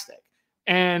fantastic.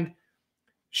 And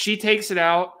she takes it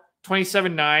out,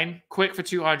 27.9, quick for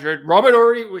 200.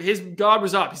 Robert his guard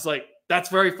was up. He's like, that's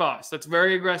very fast. That's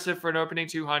very aggressive for an opening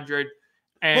 200.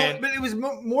 But it was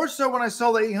more so when I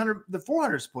saw the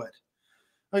 400 split.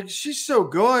 She's so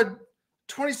good.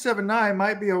 27.9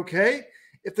 might be okay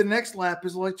if the next lap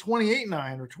is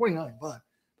 28.9 or 29. But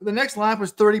the next lap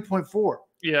was 30.4.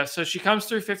 Yeah, so she comes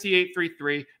through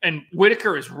 58.33, and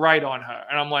Whitaker is right on her.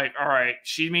 And I'm like, all right,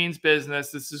 she means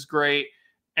business. This is great.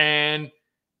 And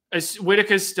as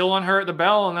Whitaker's still on her at the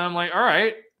bell, and then I'm like, all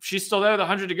right, she's still there with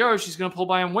 100 to go. She's going to pull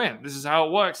by and win. This is how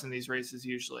it works in these races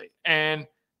usually. And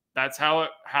that's how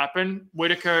it happened.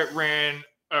 Whitaker ran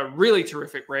a really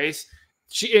terrific race.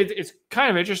 It's kind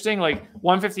of interesting, like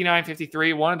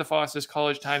 1:59.53, one of the fastest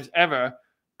college times ever,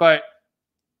 but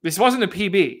this wasn't a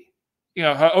PB. You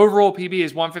know, her overall PB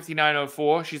is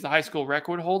 1:59.04. She's the high school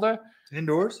record holder.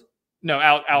 Indoors? No,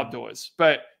 outdoors.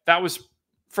 But that was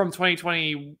from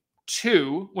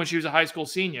 2022 when she was a high school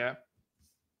senior.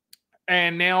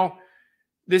 And now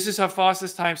this is her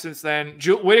fastest time since then.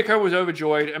 Whitaker was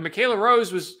overjoyed, and Michaela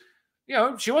Rose was, you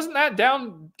know, she wasn't that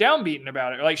downbeaten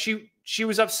about it. Like she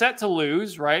was upset to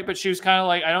lose, right? But she was kind of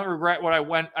like, I don't regret what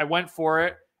I went for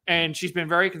it. And she's been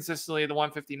very consistently the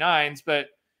 159s, but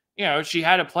you know, she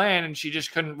had a plan and she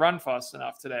just couldn't run fast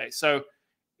enough today. So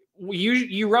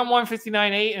you run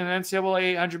 1:59.8 in an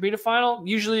NCAA 800 meter final,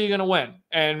 usually you're going to win.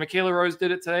 And Michaela Rose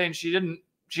did it today, and she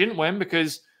didn't win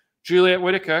because Juliet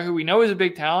Whitaker, who we know is a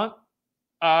big talent,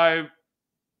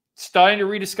 starting to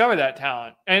rediscover that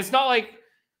talent. And it's not like,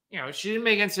 you know, she didn't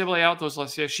make NCAA outdoors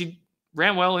last year. She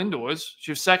ran well indoors.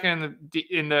 She was second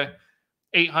in the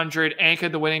 800,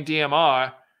 anchored the winning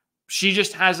DMR. She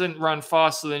just hasn't run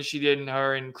faster than she did in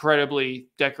her incredibly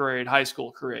decorated high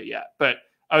school career yet. But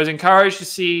I was encouraged to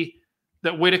see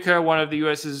that Whitaker, one of the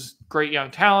U.S.'s great young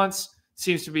talents,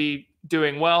 seems to be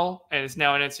doing well and is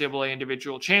now an NCAA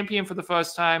individual champion for the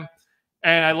first time.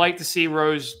 And I'd like to see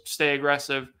Rose stay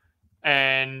aggressive.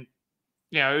 And,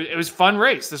 you know, it was a fun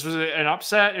race. This was an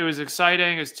upset. It was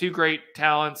exciting. It was two great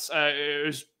talents. It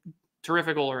was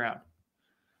terrific all around.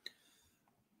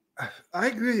 I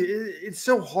agree. It's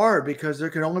so hard because there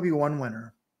can only be one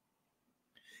winner.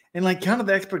 And like kind of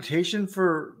the expectation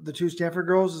for the two Stanford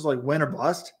girls is like win or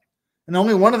bust. And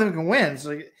only one of them can win. So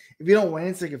like, if you don't win,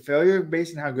 it's like a failure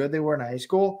based on how good they were in high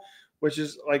school, which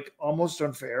is like almost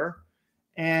unfair.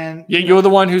 And yeah, you're the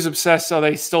one who's obsessed. So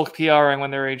they still PRing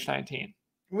when they're age 19.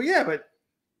 Well, yeah, but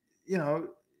you know,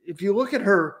 if you look at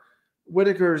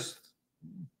Whitaker's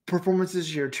performance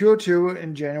this year, 202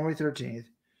 in January 13th,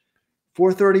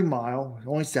 430 mile,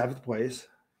 only 7th place.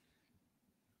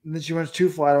 And then she runs 2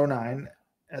 flat 09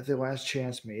 at the last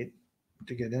chance meet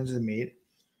to get into the meet,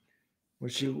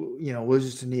 which she, you know,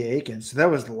 loses to Nia Aikens. So that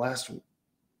was the last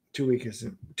 2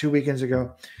 weekends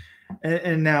ago.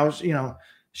 And now, you know,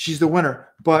 she's the winner.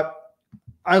 But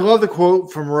I love the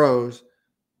quote from Rose.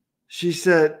 She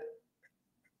said,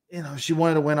 you know, she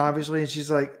wanted to win, obviously. And she's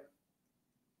like,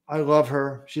 I love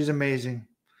her. She's amazing.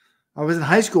 I was in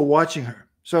high school watching her.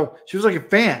 So she was like a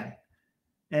fan.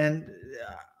 And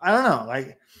I don't know,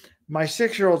 like my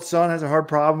 6-year-old son has a hard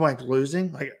problem like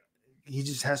losing. Like he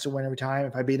just has to win every time.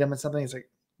 If I beat him at something, it's like,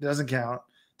 it doesn't count.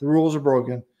 The rules are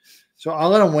broken. So I'll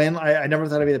let him win. I never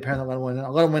thought I'd be the parent that let him win.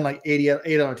 I'll let him win like 8 out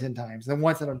of 10 times. Then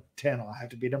once out of 10, I'll have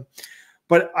to beat him.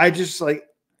 But I just like,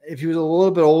 if he was a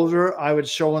little bit older, I would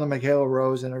show him the Michaela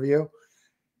Rose interview.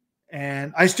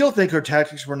 And I still think her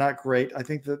tactics were not great. I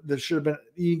think that there should have been,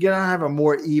 you got to have a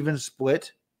more even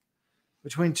split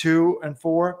between 2 and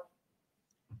 4.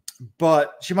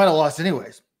 But she might have lost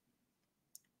anyways.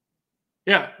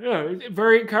 Yeah,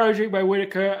 very encouraging by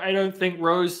Whitaker. I don't think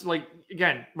Rose, like,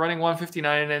 again, running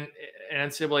 1:59 in an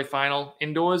NCAA final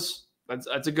indoors,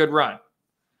 that's a good run.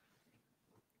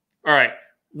 All right.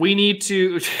 We need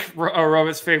to,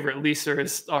 Robert's favorite, Lisa,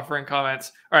 is offering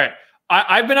comments. All right.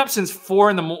 I've been up since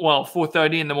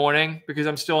 4:30 in the morning because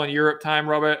I'm still in Europe time,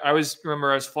 Robert. I was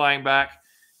flying back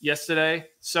yesterday.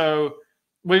 So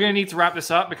we're going to need to wrap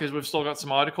this up because we've still got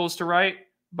some articles to write.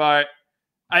 But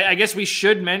I guess we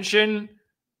should mention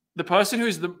the person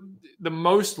who's the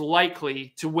most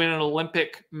likely to win an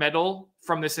Olympic medal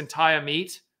from this entire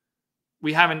meet.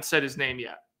 We haven't said his name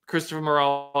yet. Christopher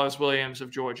Morales-Williams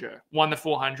of Georgia won the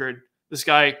 400. This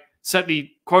guy set the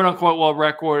quote-unquote world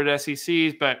record at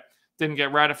SECs, but didn't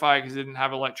get ratified because he didn't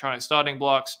have electronic starting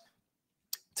blocks.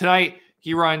 Tonight,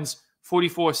 he runs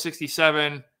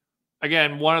 44.67.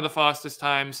 Again, one of the fastest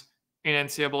times in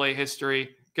NCAA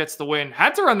history. Gets the win.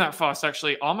 Had to run that fast,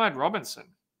 actually. Ahmad Robinson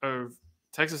of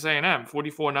Texas A&M,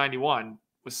 44.91,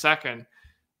 was second.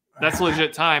 That's a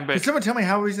legit time. But can someone tell me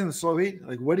how he's in the slow heat?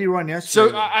 Like, what did he run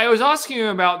yesterday? So I was asking him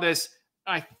about this.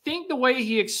 I think the way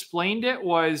he explained it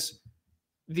was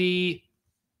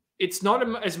it's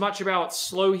not as much about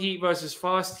slow heat versus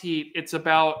fast heat. It's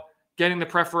about getting the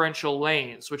preferential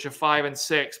lanes, which are 5 and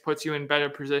 6, puts you in better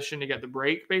position to get the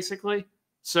break, basically.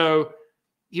 So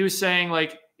he was saying,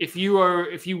 like, if you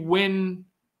win,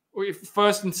 or if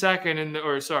first and second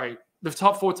the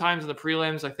top 4 times in the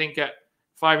prelims, I think get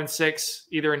 5 and 6,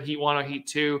 either in heat 1 or heat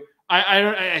 2.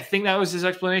 I think that was his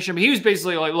explanation. But he was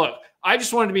basically like, look, I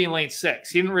just wanted to be in lane 6.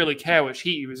 He didn't really care which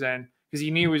heat he was in because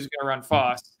he knew he was going to run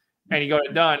fast, and he got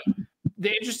it done.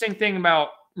 The interesting thing about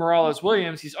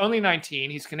Morales-Williams, he's only 19.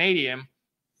 He's Canadian.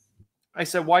 I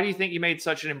said, why do you think he made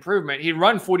such an improvement? He'd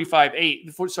run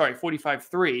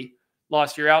 45.3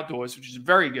 last year outdoors, which is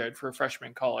very good for a freshman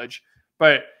in college.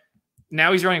 But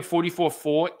now he's running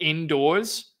 44.4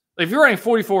 indoors. If you're running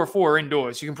 44.4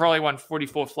 indoors, you can probably run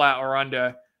 44 flat or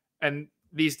under. And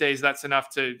these days, that's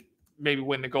enough to maybe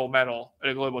win the gold medal at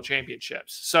a global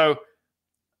championships. So,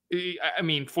 I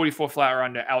mean, 44 flat or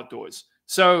under outdoors.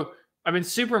 So I've been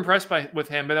super impressed with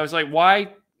him. But I was like,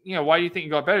 why do you think you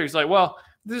got better? He's like, well,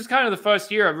 this is kind of the first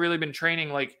year I've really been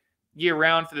training like year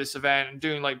round for this event and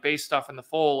doing like base stuff in the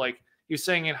fall. Like you're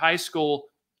saying in high school,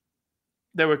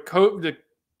 there were the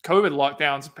COVID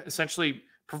lockdowns essentially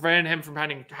prevented him from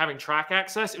having track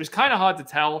access. It was kind of hard to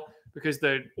tell because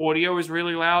the audio was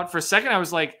really loud. For a second, I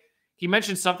was like, he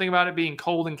mentioned something about it being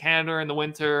cold in Canada in the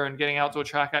winter and getting outdoor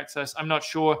track access. I'm not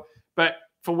sure. But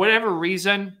for whatever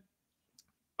reason,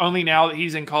 only now that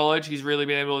he's in college, he's really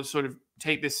been able to sort of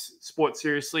take this sport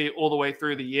seriously all the way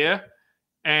through the year.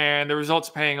 And the results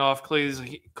are paying off.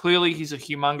 Clearly, he's a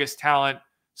humongous talent.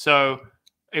 So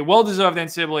a well-deserved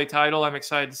NCAA title. I'm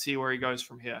excited to see where he goes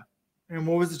from here. And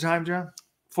what was the time, John?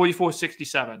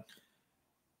 44.67.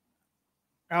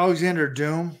 Alexander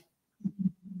Doom.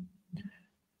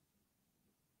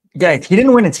 Guys, he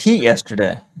didn't win his heat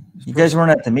yesterday. You guys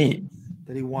weren't at the meet.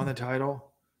 That he won the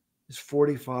title. It's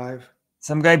 45.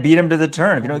 Some guy beat him to the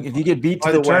turn. If you get beat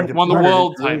to the turn, won the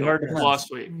world title last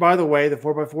week. By the way, the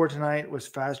 4x4 tonight was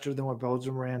faster than what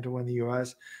Belgium ran to win the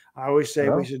U.S. I always say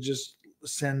we should just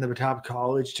send the top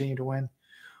college team to win.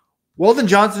 Weldon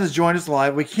Johnson has joined us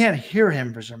live. We can't hear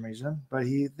him for some reason, but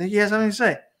he has something to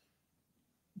say.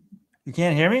 You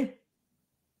can't hear me?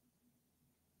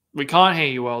 We can't hear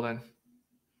you, Weldon.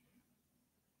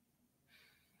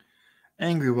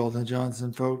 Angry Weldon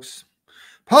Johnson, folks.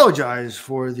 Apologize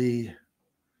for the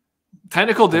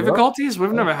technical difficulties.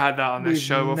 We've never had that on this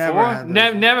show before.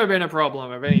 Never been a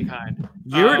problem of any kind.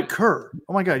 Yurik Kerr.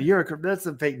 Oh my God, Yurik Kerr. That's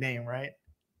a fake name, right?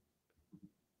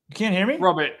 You can't hear me?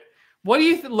 Robert, what do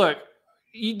you look?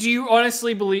 Do you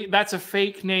honestly believe that's a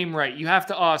fake name, right? You have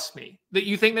to ask me. That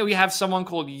you think that we have someone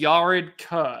called Yared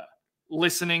Kerr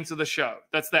listening to the show.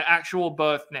 That's the actual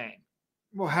birth name.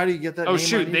 Well, how do you get that Oh, name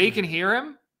shoot. ID? They can hear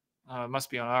him? It must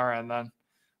be on our end then.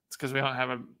 It's because we don't have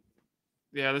a...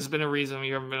 Yeah, there's been a reason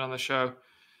you haven't been on the show.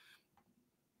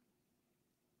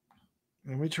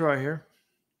 Let me try here.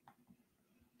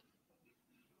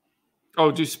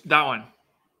 Oh, just that one.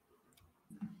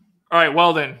 All right,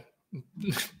 well then.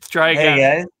 Try again.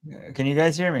 Hey, guys. Can you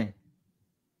guys hear me?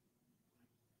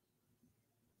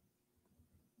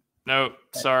 No,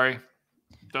 sorry.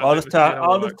 I'll just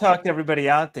talk to everybody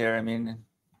out there. I mean,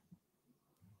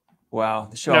 wow.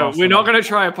 The show. No, we're not going to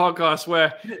try a podcast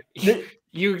where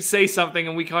you say something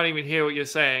and we can't even hear what you're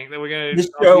saying. That we're going to. This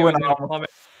show went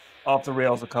off the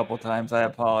rails a couple times. I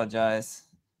apologize.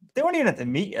 They weren't even at the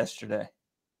meet yesterday.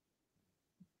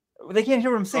 They can't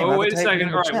hear what I'm saying. Oh, wait a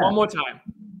second. All right, one more time.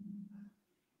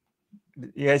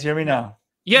 You guys hear me now?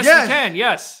 Yes, we can.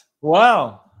 Yes.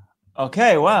 Wow.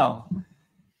 Okay. Wow.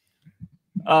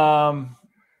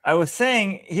 I was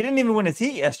saying he didn't even win his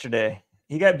heat yesterday.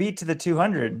 He got beat to the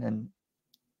 200, and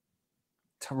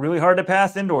it's really hard to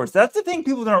pass indoors. That's the thing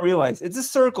people don't realize. It's a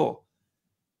circle.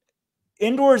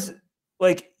 Indoors,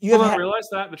 like you don't realize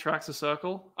that the track's a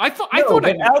circle. I thought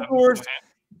outdoors,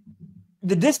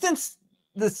 the distance,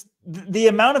 the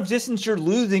amount of distance you're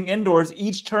losing indoors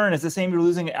each turn is the same you're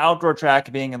losing an outdoor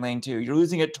track being in lane 2. You're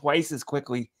losing it twice as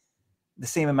quickly, the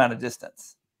same amount of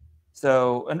distance.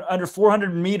 So under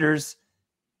 400 meters,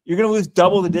 you're going to lose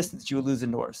double the distance you would lose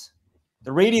indoors.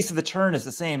 The radius of the turn is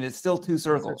the same. It's still 2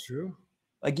 circles. That's true.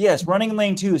 Like, yes, running in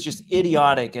lane 2 is just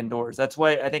idiotic indoors. That's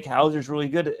why I think Hauser's really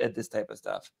good at this type of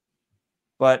stuff.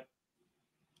 But,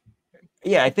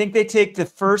 yeah, I think they take the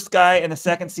first guy in the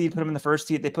second seed, put him in the first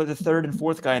seed. They put the third and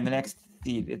fourth guy in the next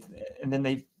seed. And then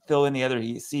they fill in the other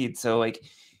seed. So, like,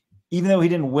 even though he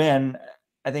didn't win,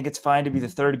 I think it's fine to be the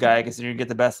third guy because you're going to get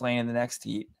the best lane in the next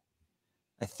heat.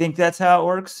 I think that's how it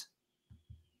works.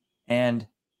 And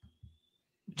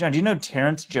John, do you know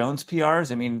Terrence Jones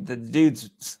PRs? I mean, the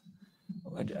dude's,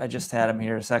 I just had him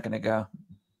here a second ago.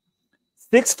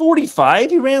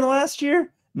 645 he ran last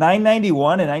year,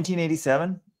 991 in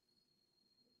 1987.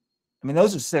 I mean,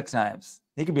 those are 6 times.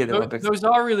 He could be at the Olympics. Those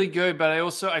are really good, but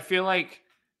I feel like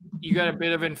you got a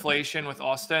bit of inflation with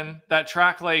Austin. That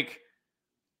track, like,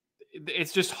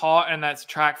 it's just hot, and that's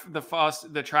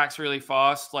the track's really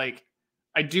fast. Like,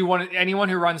 I do want anyone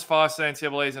who runs fast at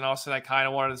NCAAs in Austin, I kind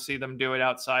of wanted to see them do it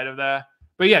outside of there.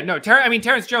 But yeah, no,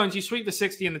 Terrence Jones, you sweep the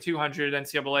 60 and the 200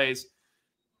 NCAAs.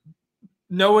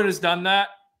 No one has done that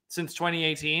since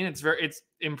 2018. It's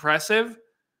impressive.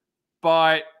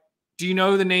 But do you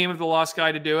know the name of the last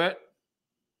guy to do it?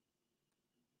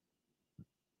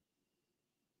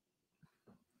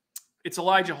 It's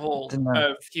Elijah Hall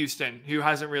of Houston, who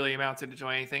hasn't really amounted to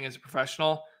anything as a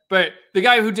professional. But the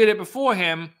guy who did it before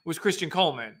him was Christian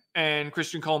Coleman. And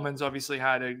Christian Coleman's obviously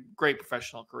had a great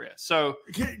professional career. So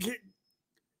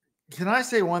can I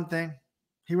say one thing?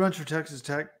 He runs for Texas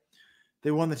Tech.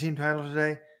 They won the team title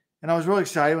today. And I was really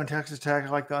excited when Texas Tech,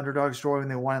 like the underdog story when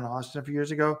they won in Austin a few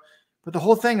years ago. But the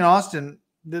whole thing in Austin,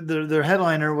 their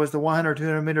headliner was the 100,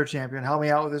 200 meter champion. Help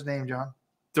me out with his name, John.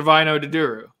 Divino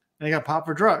Deduru. And he got popped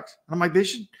for drugs. And I'm like,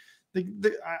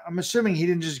 I'm assuming he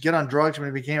didn't just get on drugs when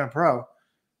he became a pro.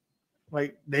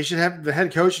 Like, they should have the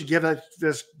head coach should give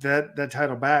that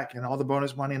title back and all the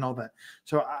bonus money and all that.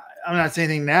 So I'm not saying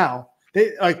anything now.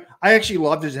 I actually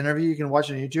loved his interview. You can watch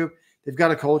it on YouTube. They've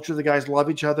got a culture. The guys love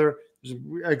each other. There's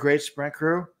a great sprint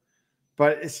crew,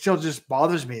 but it still just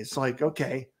bothers me. It's like,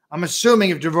 okay, I'm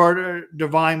assuming if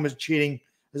Divine was cheating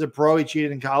as a pro, he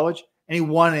cheated in college and he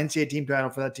won an NCAA team title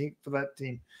for that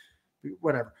team.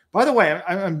 Whatever. By the way,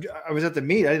 I was at the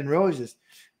meet. I didn't realize this.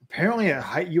 Apparently, a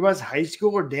U.S. high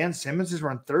schooler, Dan Simmons, is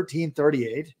run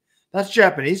 13:38. That's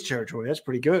Japanese territory. That's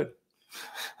pretty good.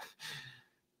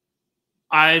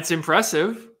 It's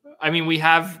impressive. I mean, we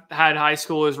have had high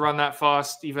schoolers run that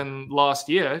fast even last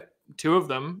year. 2 of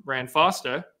them ran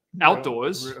faster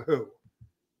outdoors. Who?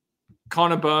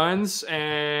 Connor Burns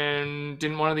and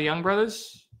didn't one of the Young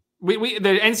brothers?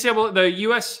 The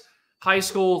U.S. high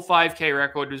school 5K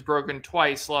record was broken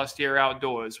twice last year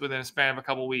outdoors within a span of a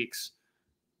couple weeks.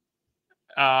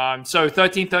 So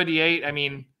 13:38. I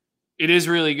mean, it is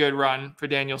really good run for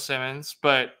Daniel Simmons,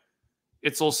 but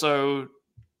it's also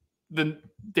the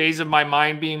days of my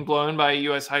mind being blown by a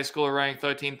U.S. high schooler running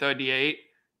 13:38.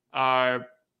 I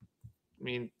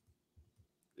mean,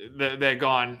 they're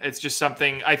gone. It's just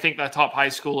something. I think that top high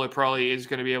schooler probably is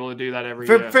going to be able to do that every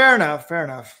year. Fair enough.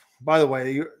 By the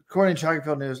way, according to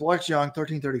Chalkyfield News, Lex Young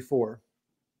 13:34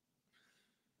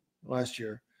 last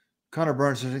year. Connor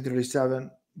Burns 13:37.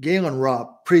 Galen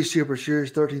Rupp pre-Super Series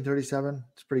 13:37.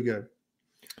 It's pretty good.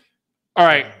 All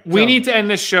right, we need to end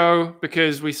this show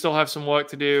because we still have some work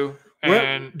to do.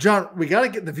 And John, we got to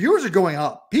get the viewers are going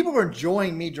up. People are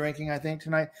enjoying me drinking. I think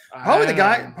tonight. Probably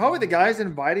the guys that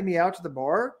invited me out to the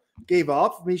bar gave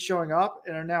up me showing up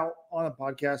and are now on the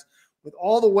podcast with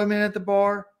all the women at the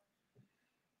bar.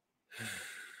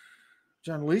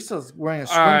 John, Lisa's wearing a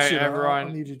swimsuit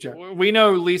on the YouTube channel. We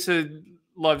know Lisa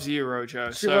loves you,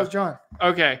 Rojo. She loves John.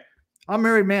 Okay. I'm a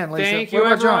married man, Lisa. Thank you,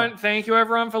 everyone. Thank you,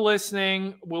 everyone, for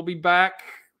listening. We'll be back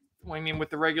with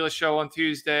the regular show on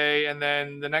Tuesday. And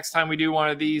then the next time we do one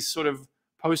of these sort of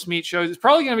post-meet shows, it's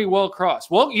probably going to be World Cross.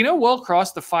 Well, World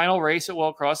Cross, the final race at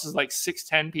World Cross is like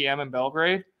 6:10 p.m. in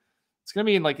Belgrade. It's going to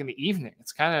be in the evening.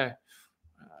 It's kind of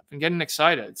I've been getting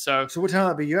excited. So what time will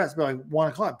that be U.S.? It'll be like 1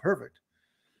 o'clock. Perfect.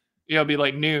 It'll be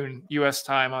like noon U.S.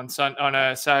 time on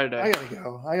a Saturday.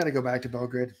 I gotta go back to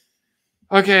Belgrade.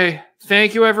 Okay.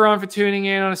 Thank you, everyone, for tuning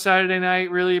in on a Saturday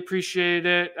night. Really appreciate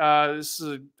it. This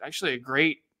is actually a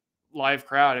great live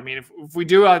crowd. I mean, if we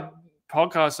do a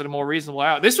podcast at a more reasonable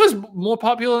hour, this was more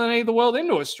popular than any of the World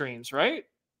Indoor streams, right?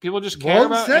 People just care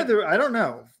about it. I don't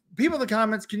know. People in the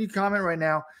comments, can you comment right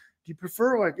now? Do you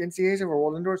prefer NCAAs over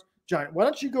World Indoors? John, why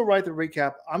don't you go write the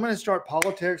recap? I'm going to start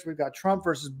politics. We've got Trump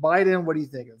versus Biden. What do you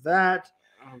think of that?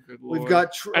 Oh, good Lord. We've got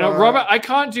Robert. I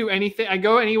can't do anything. I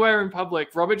go anywhere in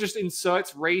public. Robert just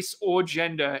inserts race or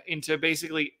gender into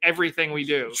basically everything we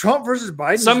do. Trump versus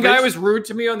Biden. Some guy was rude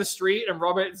to me on the street, and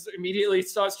Robert immediately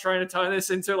starts trying to turn this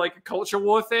into like a culture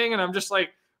war thing. And I'm just like,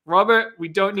 Robert, we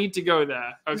don't need to go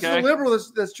there. Okay, this is a liberal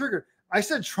that's triggered. I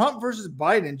said Trump versus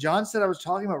Biden. John said I was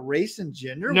talking about race and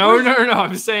gender. No.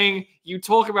 I'm saying you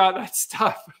talk about that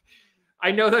stuff.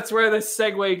 I know that's where the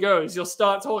segue goes. You'll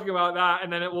start talking about that,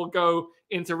 and then it will go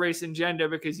into race and gender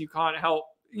because you can't help.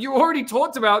 You already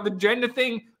talked about the gender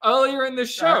thing earlier in the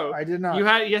show. I did not.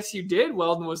 Yes, you did.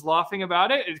 Weldon was laughing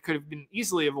about it. It could have been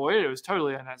easily avoided. It was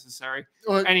totally unnecessary.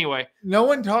 Well, anyway, no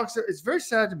one talks. It's very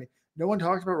sad to me. No one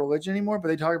talks about religion anymore, but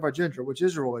they talk about gender, which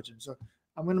is a religion. So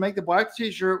I'm going to make the black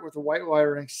T-shirt with the white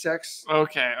lettering, sex.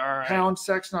 Okay, all right. Pound,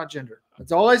 sex, not gender.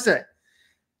 That's all I say.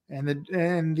 And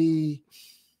the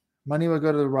money will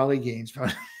go to the Raleigh Gaines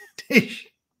Foundation.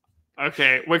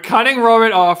 Okay, we're cutting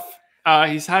Robert off.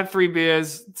 He's had 3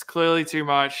 beers. It's clearly too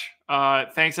much.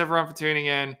 Thanks, everyone, for tuning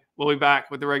in. We'll be back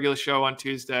with the regular show on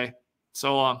Tuesday.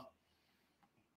 So long.